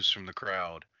massive boos from the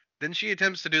crowd. Then she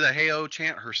attempts to do the "Hey-Yo"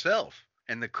 chant herself,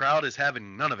 and the crowd is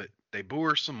having none of it. They boo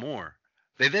her some more.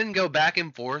 They then go back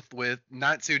and forth with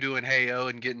Natsu doing "Hey-Yo"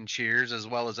 and getting cheers, as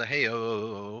well as a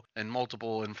 "Hey-Yo" and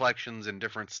multiple inflections and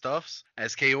different stuffs,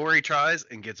 as Kaori tries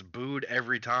and gets booed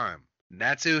every time.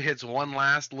 Natsu hits one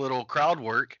last little crowd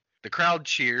work. The crowd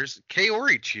cheers,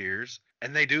 Kaori cheers,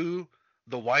 and they do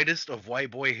the whitest of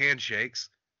white boy handshakes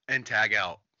and tag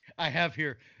out. I have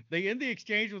here, they end the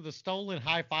exchange with a stolen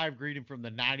high five greeting from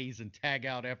the 90s and tag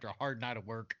out after a hard night of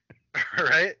work.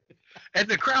 Right? And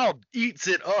the crowd eats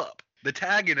it up. The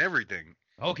tag and everything.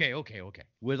 Okay.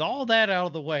 With all that out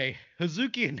of the way,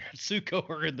 Hazuki and Natsuko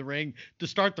are in the ring to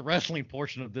start the wrestling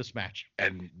portion of this match.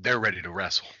 And they're ready to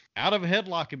wrestle. Out of a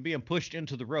headlock and being pushed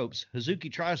into the ropes, Hazuki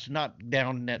tries to knock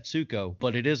down Natsuko,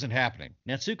 but it isn't happening.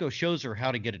 Natsuko shows her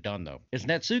how to get it done, though. As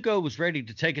Natsuko was ready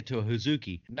to take it to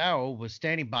Hazuki, Nao was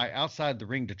standing by outside the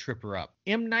ring to trip her up.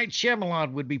 M. Night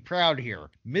Shyamalan would be proud here.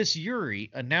 Miss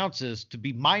Yuri announces to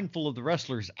be mindful of the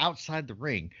wrestlers outside the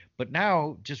ring, but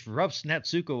Nao just roughs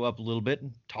Natsuko up a little bit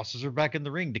and tosses her back in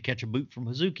the ring to catch a boot from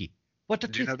Hazuki. What the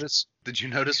Did you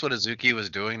notice what Hazuki was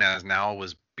doing as Nao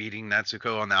was beating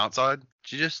Natsuko on the outside?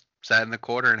 She just sat in the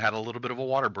corner and had a little bit of a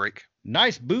water break.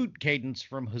 Nice boot cadence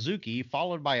from Hazuki,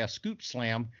 followed by a scoop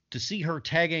slam to see her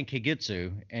tag in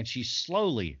Kagetsu, and she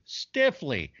slowly,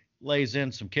 stiffly lays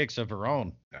in some kicks of her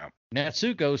own. Yeah.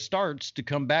 Natsuko starts to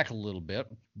come back a little bit,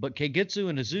 but Kagetsu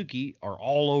and Hazuki are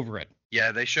all over it.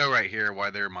 Yeah, they show right here why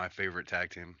they're my favorite tag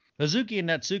team. Hazuki and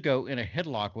Natsuko in a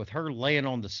headlock with her laying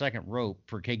on the second rope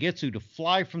for Kagetsu to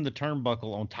fly from the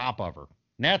turnbuckle on top of her.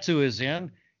 Natsu is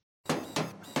in.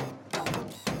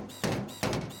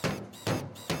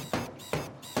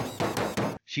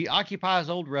 She occupies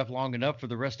Old Ref long enough for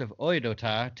the rest of Oedo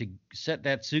Tai to set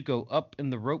Natsuko up in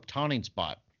the rope taunting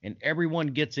spot, and everyone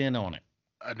gets in on it.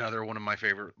 Another one of my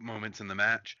favorite moments in the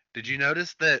match. Did you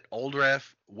notice that Old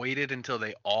Ref waited until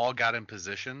they all got in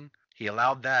position? He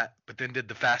allowed that, but then did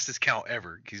the fastest count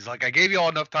ever. He's like, I gave you all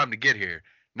enough time to get here.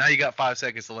 Now you got 5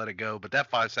 seconds to let it go, but that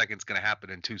 5 seconds going to happen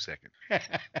in 2 seconds.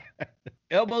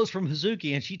 Elbows from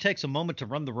Hazuki, and she takes a moment to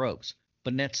run the ropes.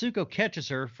 But Natsuko catches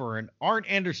her for an Arn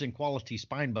Anderson quality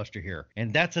spinebuster here,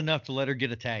 and that's enough to let her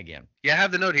get a tag in. Yeah, I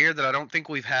have the note here that I don't think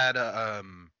we've had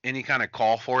any kind of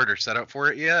call for it or set up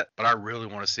for it yet, but I really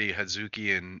want to see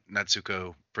Hazuki and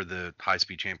Natsuko for the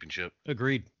high-speed championship.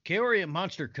 Agreed. Kaori and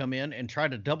Monster come in and try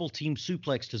to double-team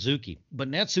suplex Hazuki, but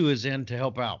Natsu is in to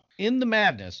help out. In the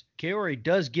madness, Kaori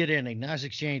does get in a nice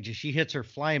exchange as she hits her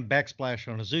flying backsplash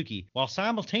on Hazuki, while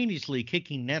simultaneously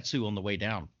kicking Natsu on the way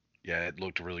down. Yeah, it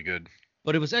looked really good.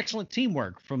 But it was excellent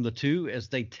teamwork from the two as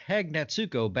they tag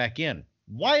Natsuko back in.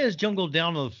 Why is Jungle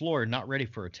down on the floor and not ready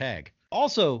for a tag?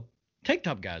 Also, Tank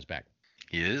Top Guy's back.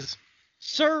 He is?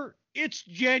 Sir, it's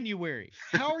January.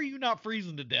 How are you not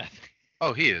freezing to death?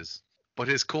 Oh, he is. But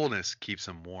his coolness keeps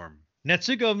him warm.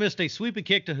 Natsuko missed a sweeping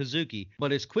kick to Hazuki,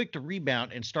 but is quick to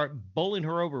rebound and start bowling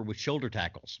her over with shoulder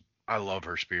tackles. I love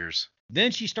her spears.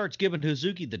 Then she starts giving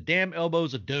Hazuki the damn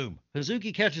elbows of doom.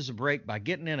 Hazuki catches a break by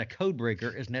getting in a code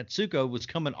breaker as Natsuko was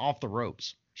coming off the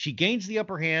ropes. She gains the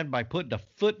upper hand by putting a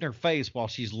foot in her face while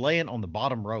she's laying on the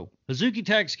bottom rope. Hazuki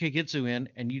tags Keigetsu in,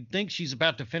 and you'd think she's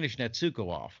about to finish Natsuko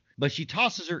off. But she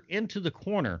tosses her into the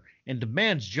corner and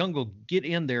demands Jungle get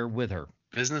in there with her.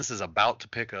 Business is about to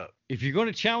pick up. If you're going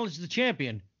to challenge the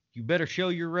champion, you better show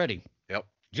you're ready. Yep.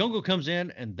 Jungle comes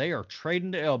in, and they are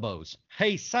trading the elbows.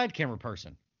 Hey, side camera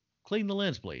person. Clean the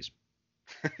lens, please.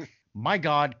 My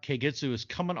God, Keigetsu is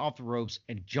coming off the ropes,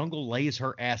 and Jungle lays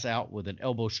her ass out with an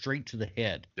elbow straight to the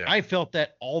head. Yeah. I felt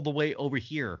that all the way over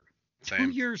here.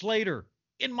 Same. 2 years later,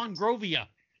 in Monrovia.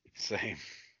 Same.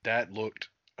 That looked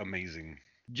amazing.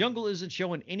 Jungle isn't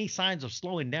showing any signs of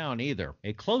slowing down either.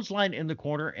 A clothesline in the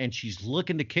corner, and she's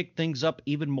looking to kick things up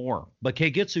even more. But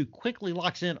Keigetsu quickly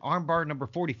locks in armbar number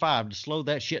 45 to slow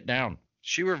that shit down.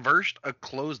 She reversed a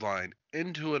clothesline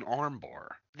into an armbar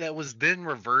that was then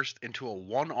reversed into a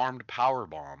one-armed power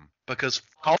bomb because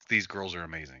these girls are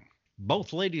amazing.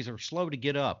 Both ladies are slow to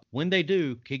get up. When they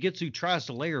do, Keigetsu tries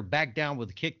to lay her back down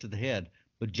with a kick to the head,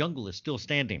 but Jungle is still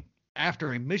standing.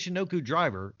 After a Michinoku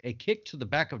driver, a kick to the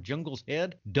back of Jungle's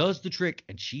head does the trick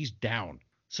and she's down.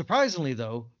 Surprisingly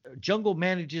though, Jungle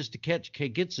manages to catch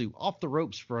Keigetsu off the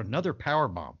ropes for another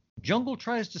powerbomb. Jungle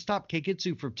tries to stop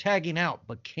Keigetsu from tagging out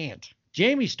but can't.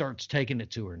 Jamie starts taking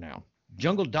it to her now.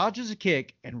 Jungle dodges a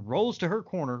kick and rolls to her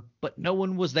corner, but no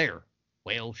one was there.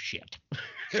 Well, shit.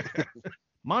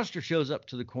 Monster shows up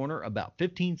to the corner about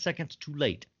 15 seconds too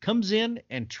late, comes in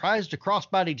and tries to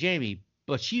crossbody Jamie,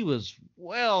 but she was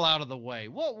well out of the way.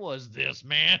 What was this,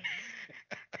 man?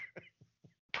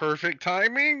 Perfect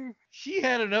timing. She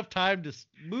had enough time to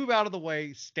move out of the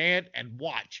way, stand, and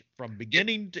watch from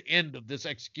beginning to end of this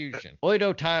execution.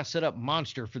 Oedo Tai set up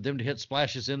Monster for them to hit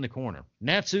splashes in the corner.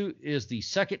 Natsu is the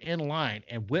second in line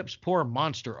and whips poor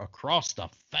Monster across the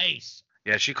face.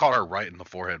 Yeah, she caught her right in the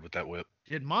forehead with that whip.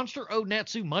 Did Monster owe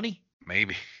Natsu money?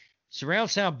 Maybe. Surround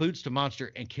sound boots to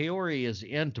Monster, and Kaori is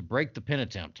in to break the pin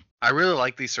attempt. I really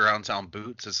like these surround sound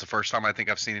boots. It's the first time I think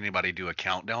I've seen anybody do a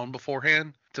countdown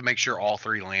beforehand to make sure all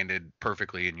three landed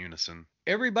perfectly in unison.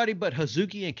 Everybody but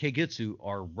Hazuki and Keigetsu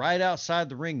are right outside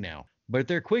the ring now, but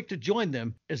they're quick to join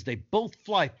them as they both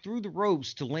fly through the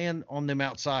ropes to land on them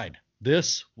outside.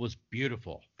 This was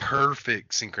beautiful.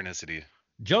 Perfect synchronicity.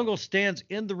 Jungle stands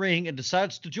in the ring and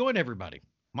decides to join everybody.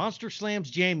 Monster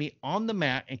slams Jamie on the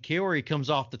mat and Kaori comes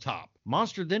off the top.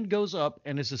 Monster then goes up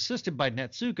and is assisted by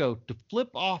Natsuko to flip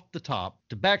off the top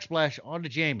to backsplash onto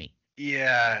Jamie.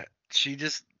 Yeah, she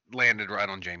just landed right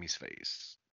on Jamie's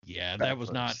face. Yeah, that was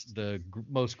not the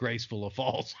most graceful of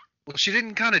falls. Well, she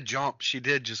didn't kind of jump. She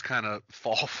did just kind of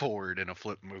fall forward in a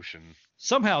flip motion.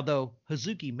 Somehow, though,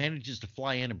 Hazuki manages to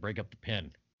fly in and break up the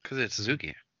pin. Because it's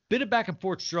Suzuki. Bit of back and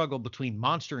forth struggle between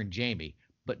Monster and Jamie,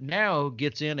 but now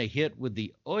gets in a hit with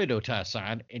the Oedo Tai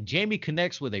sign, and Jamie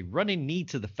connects with a running knee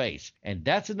to the face, and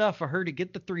that's enough for her to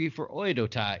get the 3 for Oedo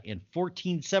Tai in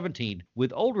 14-17,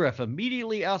 with Old Ref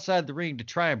immediately outside the ring to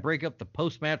try and break up the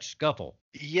post-match scuffle.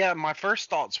 Yeah, my first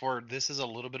thoughts were this is a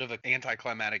little bit of an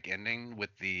anticlimactic ending with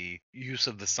the use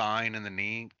of the sign and the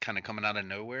knee kind of coming out of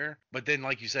nowhere. But then,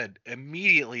 like you said,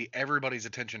 immediately everybody's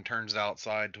attention turns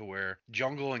outside to where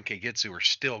Jungle and Keigetsu are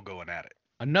still going at it.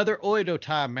 Another Oedo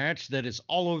Tai match that is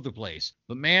all over the place.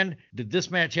 But man, did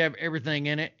this match have everything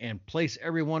in it and place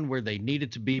everyone where they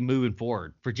needed to be moving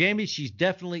forward. For Jamie, she's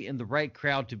definitely in the right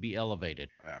crowd to be elevated.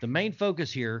 Yeah. The main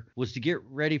focus here was to get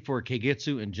ready for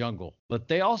Keigetsu and Jungle. But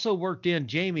they also worked in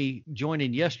Jamie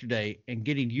joining yesterday and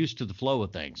getting used to the flow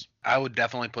of things. I would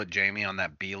definitely put Jamie on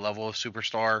that B level of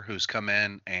superstar who's come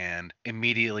in and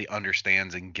immediately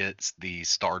understands and gets the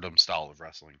Stardom style of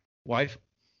wrestling. Wife?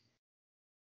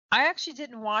 I actually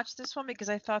didn't watch this one because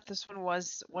I thought this one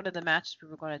was one of the matches we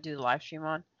were going to do the live stream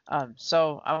on.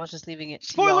 So I was just leaving it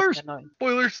to y'all Spoilers! to know.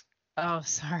 Spoilers! Oh,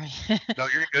 sorry. No,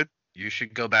 you're good. You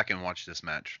should go back and watch this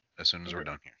match as soon as we're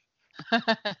done here.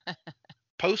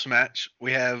 Post match,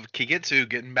 we have Keigetsu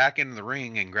getting back into the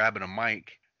ring and grabbing a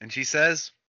mic, and she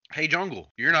says, "Hey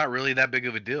Jungle, you're not really that big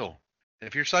of a deal.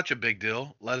 If you're such a big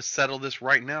deal, let us settle this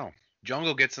right now."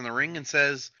 Jungle gets in the ring and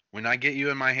says, "When I get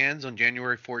you in my hands on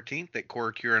January 14th at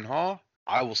Korakuen Hall,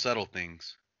 I will settle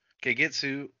things."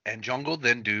 Keigetsu and Jungle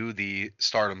then do the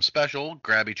Stardom special,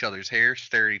 grab each other's hair,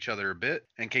 stare at each other a bit,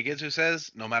 and Keigetsu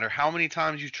says, "No matter how many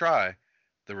times you try,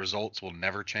 the results will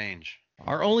never change."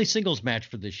 Our only singles match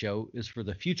for this show is for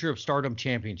the Future of Stardom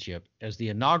Championship as the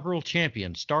inaugural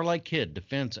champion Starlight Kid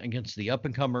defends against the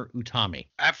up-and-comer Utami.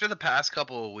 After the past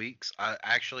couple of weeks, I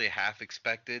actually half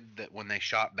expected that when they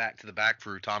shot back to the back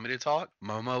for Utami to talk,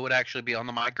 Momo would actually be on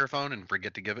the microphone and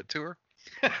forget to give it to her.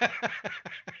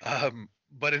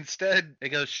 But instead, it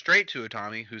goes straight to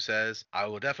Utami, who says, "I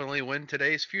will definitely win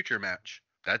today's future match."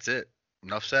 That's it.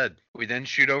 Enough said. We then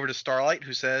shoot over to Starlight,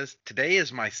 who says, "Today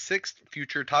is my 6th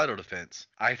future title defense.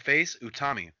 I face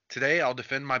Utami. Today I'll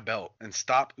defend my belt and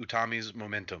stop Utami's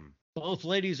momentum." Both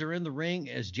ladies are in the ring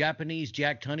as Japanese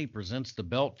Jack Tunney presents the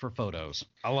belt for photos.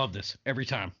 I love this every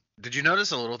time. Did you notice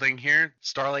a little thing here?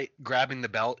 Starlight grabbing the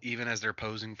belt even as they're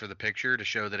posing for the picture to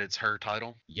show that it's her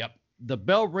title? Yep. The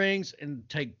bell rings and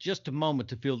take just a moment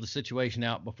to feel the situation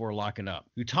out before locking up.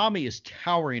 Utami is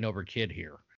towering over Kid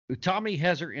here. Utami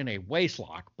has her in a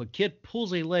waistlock, but Kid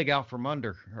pulls a leg out from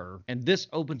under her, and this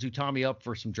opens Utami up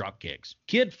for some drop kicks.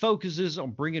 Kid focuses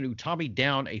on bringing Utami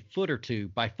down a foot or two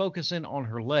by focusing on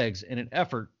her legs in an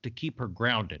effort to keep her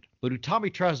grounded. But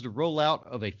Utami tries to roll out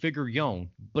of a figure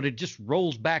yon, but it just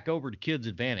rolls back over to Kid's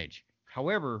advantage.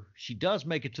 However, she does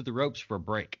make it to the ropes for a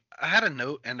break. I had a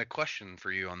note and a question for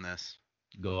you on this.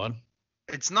 Go on.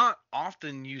 It's not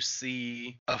often you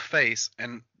see a face,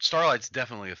 and Starlight's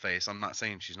definitely a face, I'm not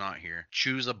saying she's not here,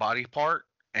 choose a body part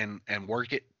and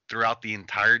work it throughout the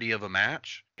entirety of a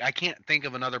match. I can't think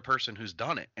of another person who's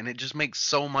done it, and it just makes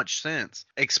so much sense,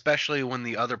 especially when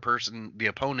the other person, the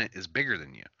opponent, is bigger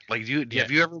than you. Like,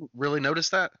 have you ever really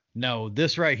noticed that? No,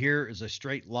 this right here is a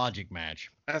straight logic match.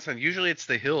 That's fine. Usually it's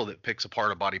the heel that picks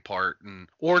apart a body part,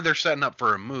 or they're setting up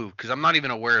for a move, because I'm not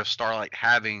even aware of Starlight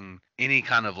having any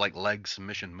kind of like leg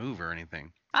submission move or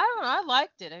anything. I don't know. I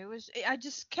liked it. I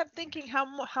just kept thinking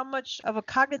how much of a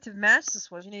cognitive match this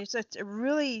was. You know, it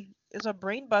really is a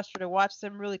brain buster to watch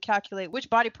them really calculate which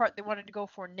body part they wanted to go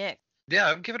for next. Yeah,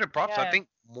 I'd give it a props. Yeah. I think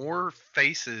more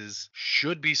faces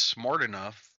should be smart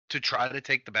enough to try to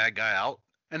take the bad guy out.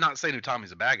 And not saying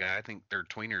Utami's a bad guy. I think they're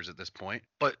tweeners at this point.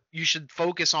 But you should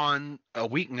focus on a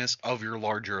weakness of your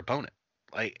larger opponent.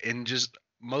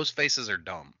 Most faces are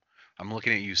dumb. I'm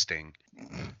looking at you, Sting.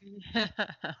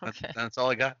 Okay. That's all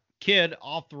I got. Kid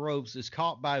off the ropes is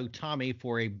caught by Utami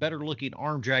for a better looking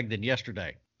arm drag than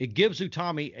yesterday. It gives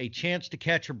Utami a chance to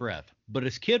catch her breath, but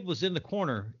as Kid was in the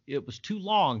corner, it was too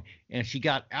long and she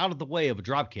got out of the way of a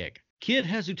dropkick. Kid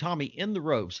has Utami in the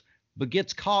ropes, but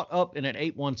gets caught up in an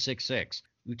 8166.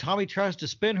 Utami tries to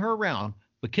spin her around,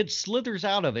 but Kid slithers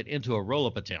out of it into a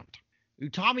roll-up attempt.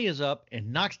 Utami is up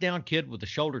and knocks down Kid with a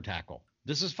shoulder tackle.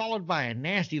 This is followed by a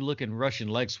nasty-looking Russian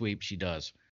leg sweep she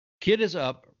does. Kid is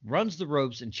up, runs the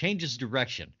ropes, and changes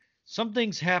direction. Some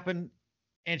things happen,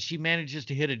 and she manages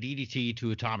to hit a DDT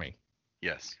to Utami.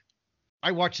 Yes.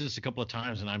 I watched this a couple of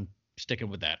times, and I'm sticking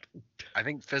with that. I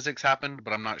think physics happened,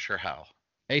 but I'm not sure how.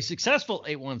 A successful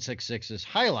 8166 is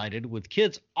highlighted with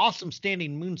Kid's awesome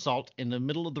standing moonsault in the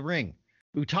middle of the ring.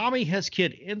 Utami has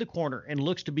Kid in the corner and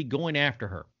looks to be going after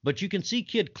her, but you can see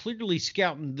Kid clearly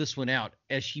scouting this one out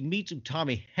as she meets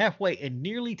Utami halfway and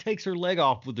nearly takes her leg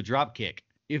off with a drop kick.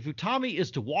 If Utami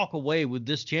is to walk away with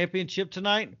this championship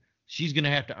tonight, she's going to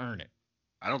have to earn it.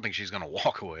 I don't think she's going to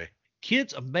walk away.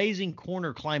 Kid's amazing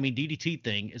corner climbing DDT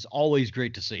thing is always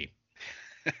great to see.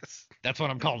 That's what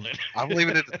I'm calling it. I'm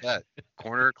leaving it at that.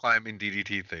 Corner climbing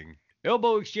DDT thing.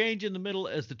 Elbow exchange in the middle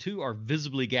as the two are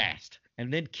visibly gassed.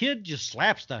 And then Kid just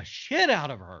slaps the shit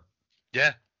out of her.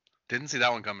 Yeah. Didn't see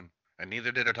that one coming. And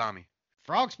neither did Utami.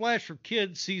 Frog splash for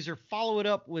Kid sees her follow it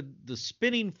up with the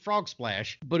spinning frog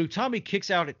splash, but Utami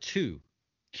kicks out at 2.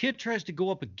 Kid tries to go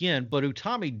up again, but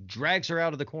Utami drags her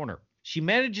out of the corner. She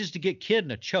manages to get Kid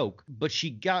in a choke, but she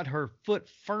got her foot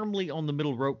firmly on the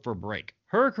middle rope for a break.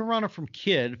 Hurricanrana from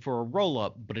Kid for a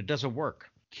roll-up, but it doesn't work.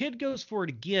 Kid goes for it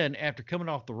again after coming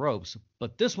off the ropes,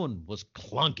 but this one was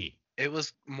clunky. It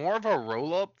was more of a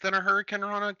roll up than a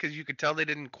Hurricanrana because you could tell they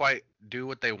didn't quite do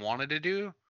what they wanted to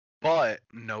do. But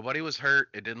nobody was hurt.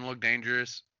 It didn't look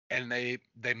dangerous, and they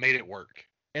made it work.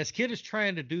 As Kid is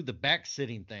trying to do the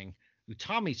back-sitting thing,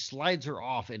 Utami slides her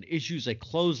off and issues a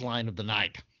clothesline of the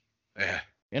night. Yeah,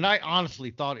 And I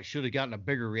honestly thought it should have gotten a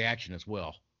bigger reaction as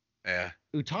well. yeah.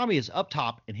 Utami is up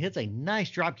top and hits a nice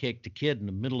drop kick to Kid in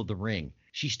the middle of the ring.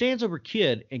 She stands over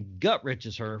Kid and gut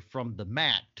wrenches her from the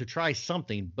mat to try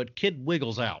something, but Kid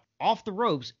wiggles out off the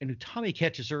ropes and Utami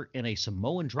catches her in a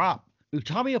Samoan drop.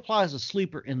 Utami applies a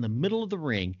sleeper in the middle of the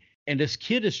ring, and as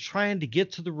Kid is trying to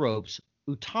get to the ropes,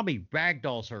 Utami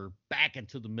ragdolls her back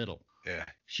into the middle. Yeah.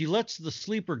 She lets the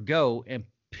sleeper go and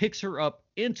picks her up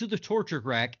into the torture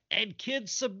rack, and Kid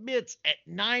submits at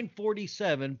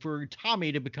 9:47 for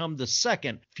Utami to become the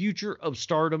second Future of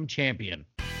Stardom champion.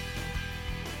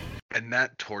 And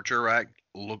that torture rack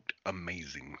looked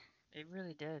amazing. It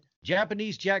really did.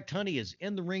 Japanese Jack Tunney is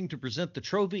in the ring to present the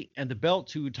trophy and the belt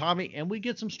to Utami, and we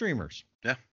get some streamers.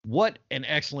 Yeah. What an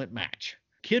excellent match.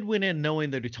 Kid went in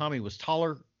knowing that Utami was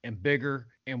taller and bigger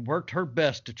and worked her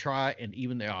best to try and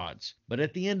even the odds. But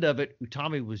at the end of it,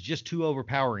 Utami was just too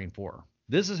overpowering for her.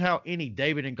 This is how any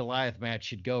David and Goliath match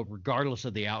should go, regardless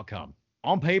of the outcome.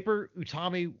 On paper,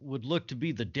 Utami would look to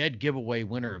be the dead giveaway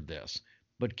winner of this.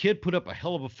 But Kid put up a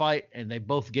hell of a fight, and they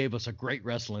both gave us a great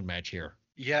wrestling match here.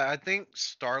 Yeah, I think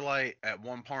Starlight at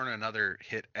one point or another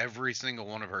hit every single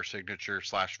one of her signature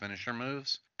 / finisher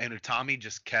moves, and Utami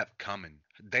just kept coming.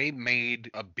 They made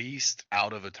a beast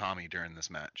out of Utami during this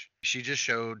match. She just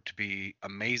showed to be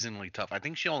amazingly tough. I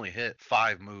think she only hit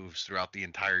 5 moves throughout the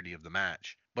entirety of the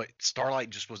match, but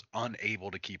Starlight just was unable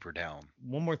to keep her down.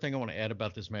 One more thing I want to add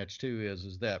about this match too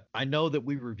is that I know that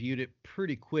we reviewed it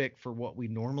pretty quick for what we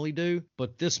normally do,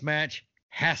 but this match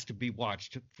has to be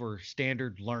watched for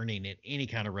standard learning at any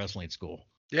kind of wrestling school.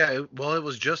 Yeah, it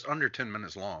was just under 10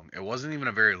 minutes long. It wasn't even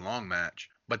a very long match,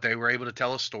 but they were able to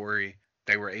tell a story.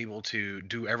 They were able to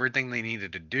do everything they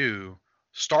needed to do.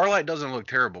 Starlight doesn't look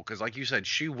terrible because, like you said,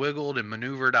 she wiggled and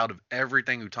maneuvered out of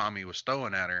everything Utami was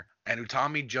throwing at her, and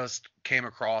Utami just came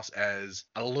across as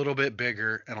a little bit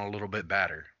bigger and a little bit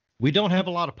badder. We don't have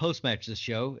a lot of post-match this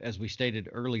show, as we stated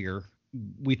earlier.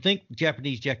 We think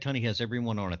Japanese Jack Tunney has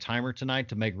everyone on a timer tonight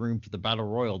to make room for the Battle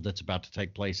Royal that's about to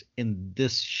take place in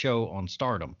this show on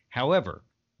Stardom. However,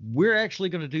 we're actually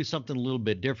going to do something a little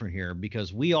bit different here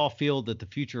because we all feel that the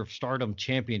Future of Stardom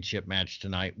Championship match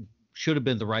tonight should have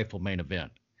been the rightful main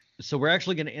event. So we're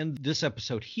actually going to end this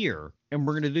episode here, and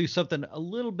we're going to do something a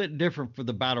little bit different for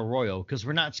the Battle Royal because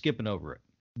we're not skipping over it.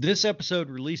 This episode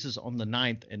releases on the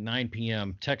 9th at 9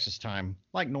 p.m. Texas time,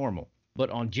 like normal. But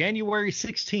on January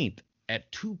 16th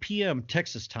at 2 p.m.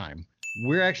 Texas time,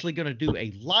 we're actually going to do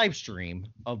a live stream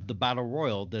of the Battle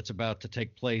Royal that's about to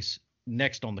take place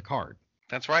next on the card.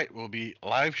 That's right. We'll be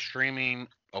live streaming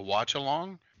a watch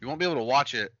along. You won't be able to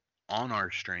watch it on our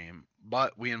stream,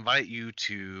 but we invite you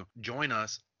to join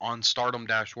us on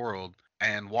Stardom-World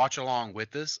and watch along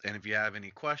with us. And if you have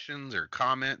any questions or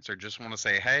comments or just want to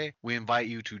say hey, we invite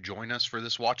you to join us for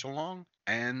this watch along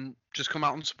and just come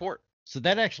out and support. So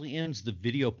that actually ends the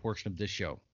video portion of this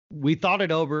show. We thought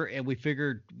it over and we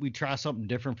figured we'd try something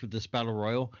different for this Battle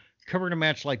Royal. Covering a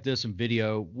match like this in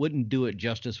video wouldn't do it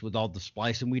justice with all the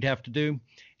splicing we'd have to do,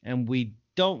 and we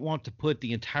don't want to put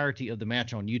the entirety of the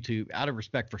match on YouTube out of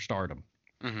respect for Stardom.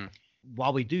 Mm-hmm.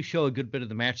 While we do show a good bit of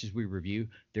the matches we review,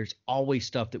 there's always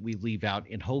stuff that we leave out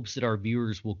in hopes that our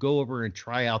viewers will go over and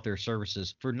try out their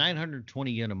services for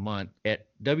 920 yen a month at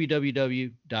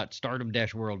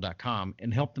www.stardom-world.com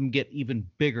and help them get even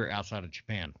bigger outside of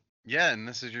Japan. Yeah, and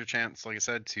this is your chance, like I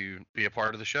said, to be a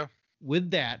part of the show.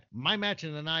 With that, my match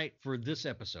of the night for this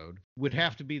episode would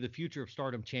have to be the Future of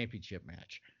Stardom Championship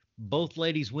match. Both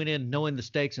ladies went in knowing the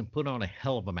stakes and put on a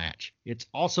hell of a match. It's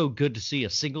also good to see a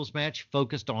singles match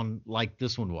focused on like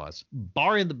this one was.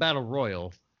 Barring the Battle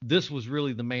Royal, this was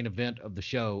really the main event of the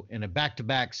show in a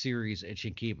back-to-back series at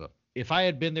Shinkiba. If I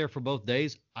had been there for both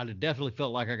days, I'd have definitely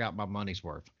felt like I got my money's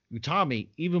worth. Utami,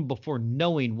 even before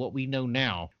knowing what we know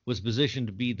now, was positioned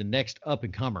to be the next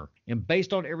up-and-comer. And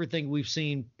based on everything we've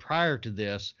seen prior to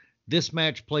this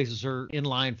match places her in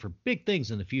line for big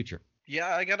things in the future.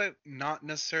 Yeah, I gotta not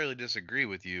necessarily disagree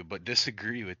with you, but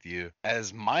disagree with you.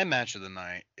 As my match of the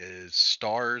night is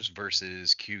Stars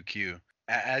versus QQ.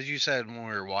 As you said when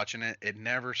we were watching it, it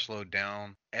never slowed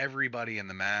down. Everybody in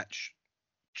the match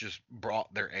just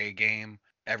brought their A game.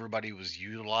 everybody was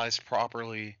utilized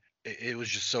properly. It was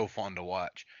just so fun to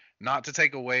watch. Not to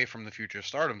take away from the Future of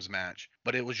Stardom's match,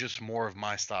 but it was just more of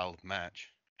my style of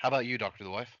match. How about you, Dr. The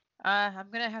Wife? I'm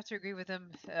gonna have to agree with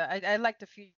him. I like the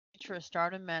Future of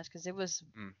Stardom match because it was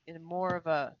more of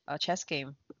a chess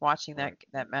game. Watching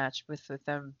that match with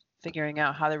them figuring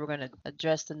out how they were going to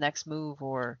address the next move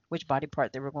or which body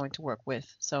part they were going to work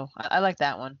with. So I like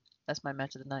that one. That's my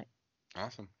match of the night.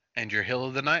 Awesome. And your heel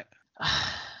of the night?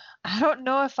 I don't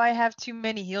know if I have too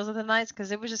many heels of the nights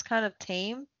because it was just kind of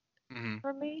tame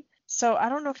for me. So I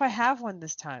don't know if I have one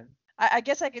this time. I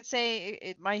guess I could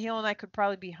say my heel and I could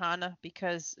probably be Hana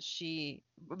because she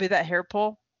with that hair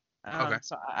pull. Okay.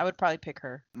 So I would probably pick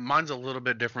her. Mine's a little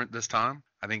bit different this time.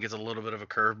 I think it's a little bit of a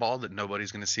curveball that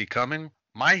nobody's going to see coming.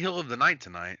 My heel of the night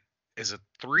tonight is a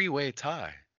 3-way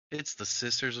tie. It's the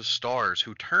Sisters of Stars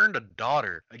who turned a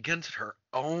daughter against her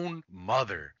own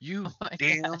mother. You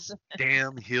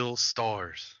damn heel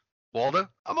stars. Waldo?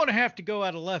 I'm going to have to go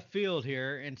out of left field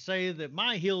here and say that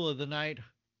my heel of the night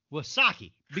was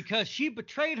Saki, because she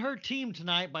betrayed her team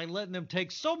tonight by letting them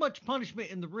take so much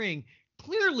punishment in the ring,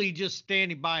 clearly just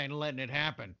standing by and letting it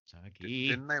happen. Saki.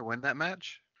 Didn't they win that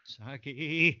match?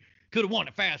 Saki. Could have won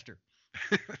it faster.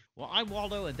 Well, I'm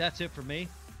Waldo, and that's it for me.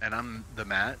 And I'm the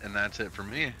Matt, and that's it for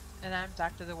me. And I'm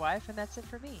Dr. The Wife, and that's it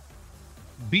for me.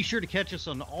 Be sure to catch us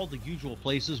on all the usual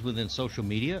places within social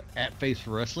media, at Face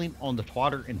for Wrestling, on the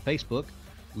Twitter and Facebook.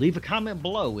 Leave a comment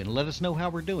below and let us know how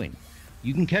we're doing.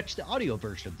 You can catch the audio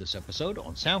version of this episode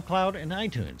on SoundCloud and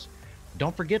iTunes.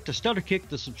 Don't forget to stutter kick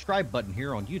the subscribe button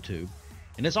here on YouTube.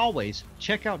 And as always,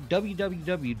 check out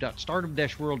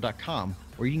www.stardom-world.com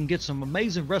where you can get some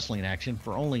amazing wrestling action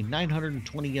for only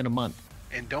 920 yen a month.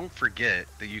 And don't forget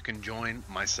that you can join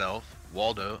myself,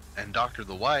 Waldo, and Dr.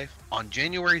 The Wife on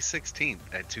January 16th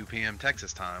at 2 p.m.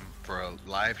 Texas time for a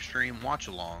live stream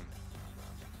watch-along.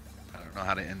 I don't know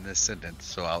how to end this sentence,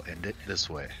 so I'll end it this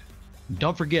way.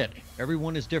 Don't forget,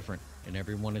 everyone is different and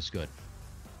everyone is good.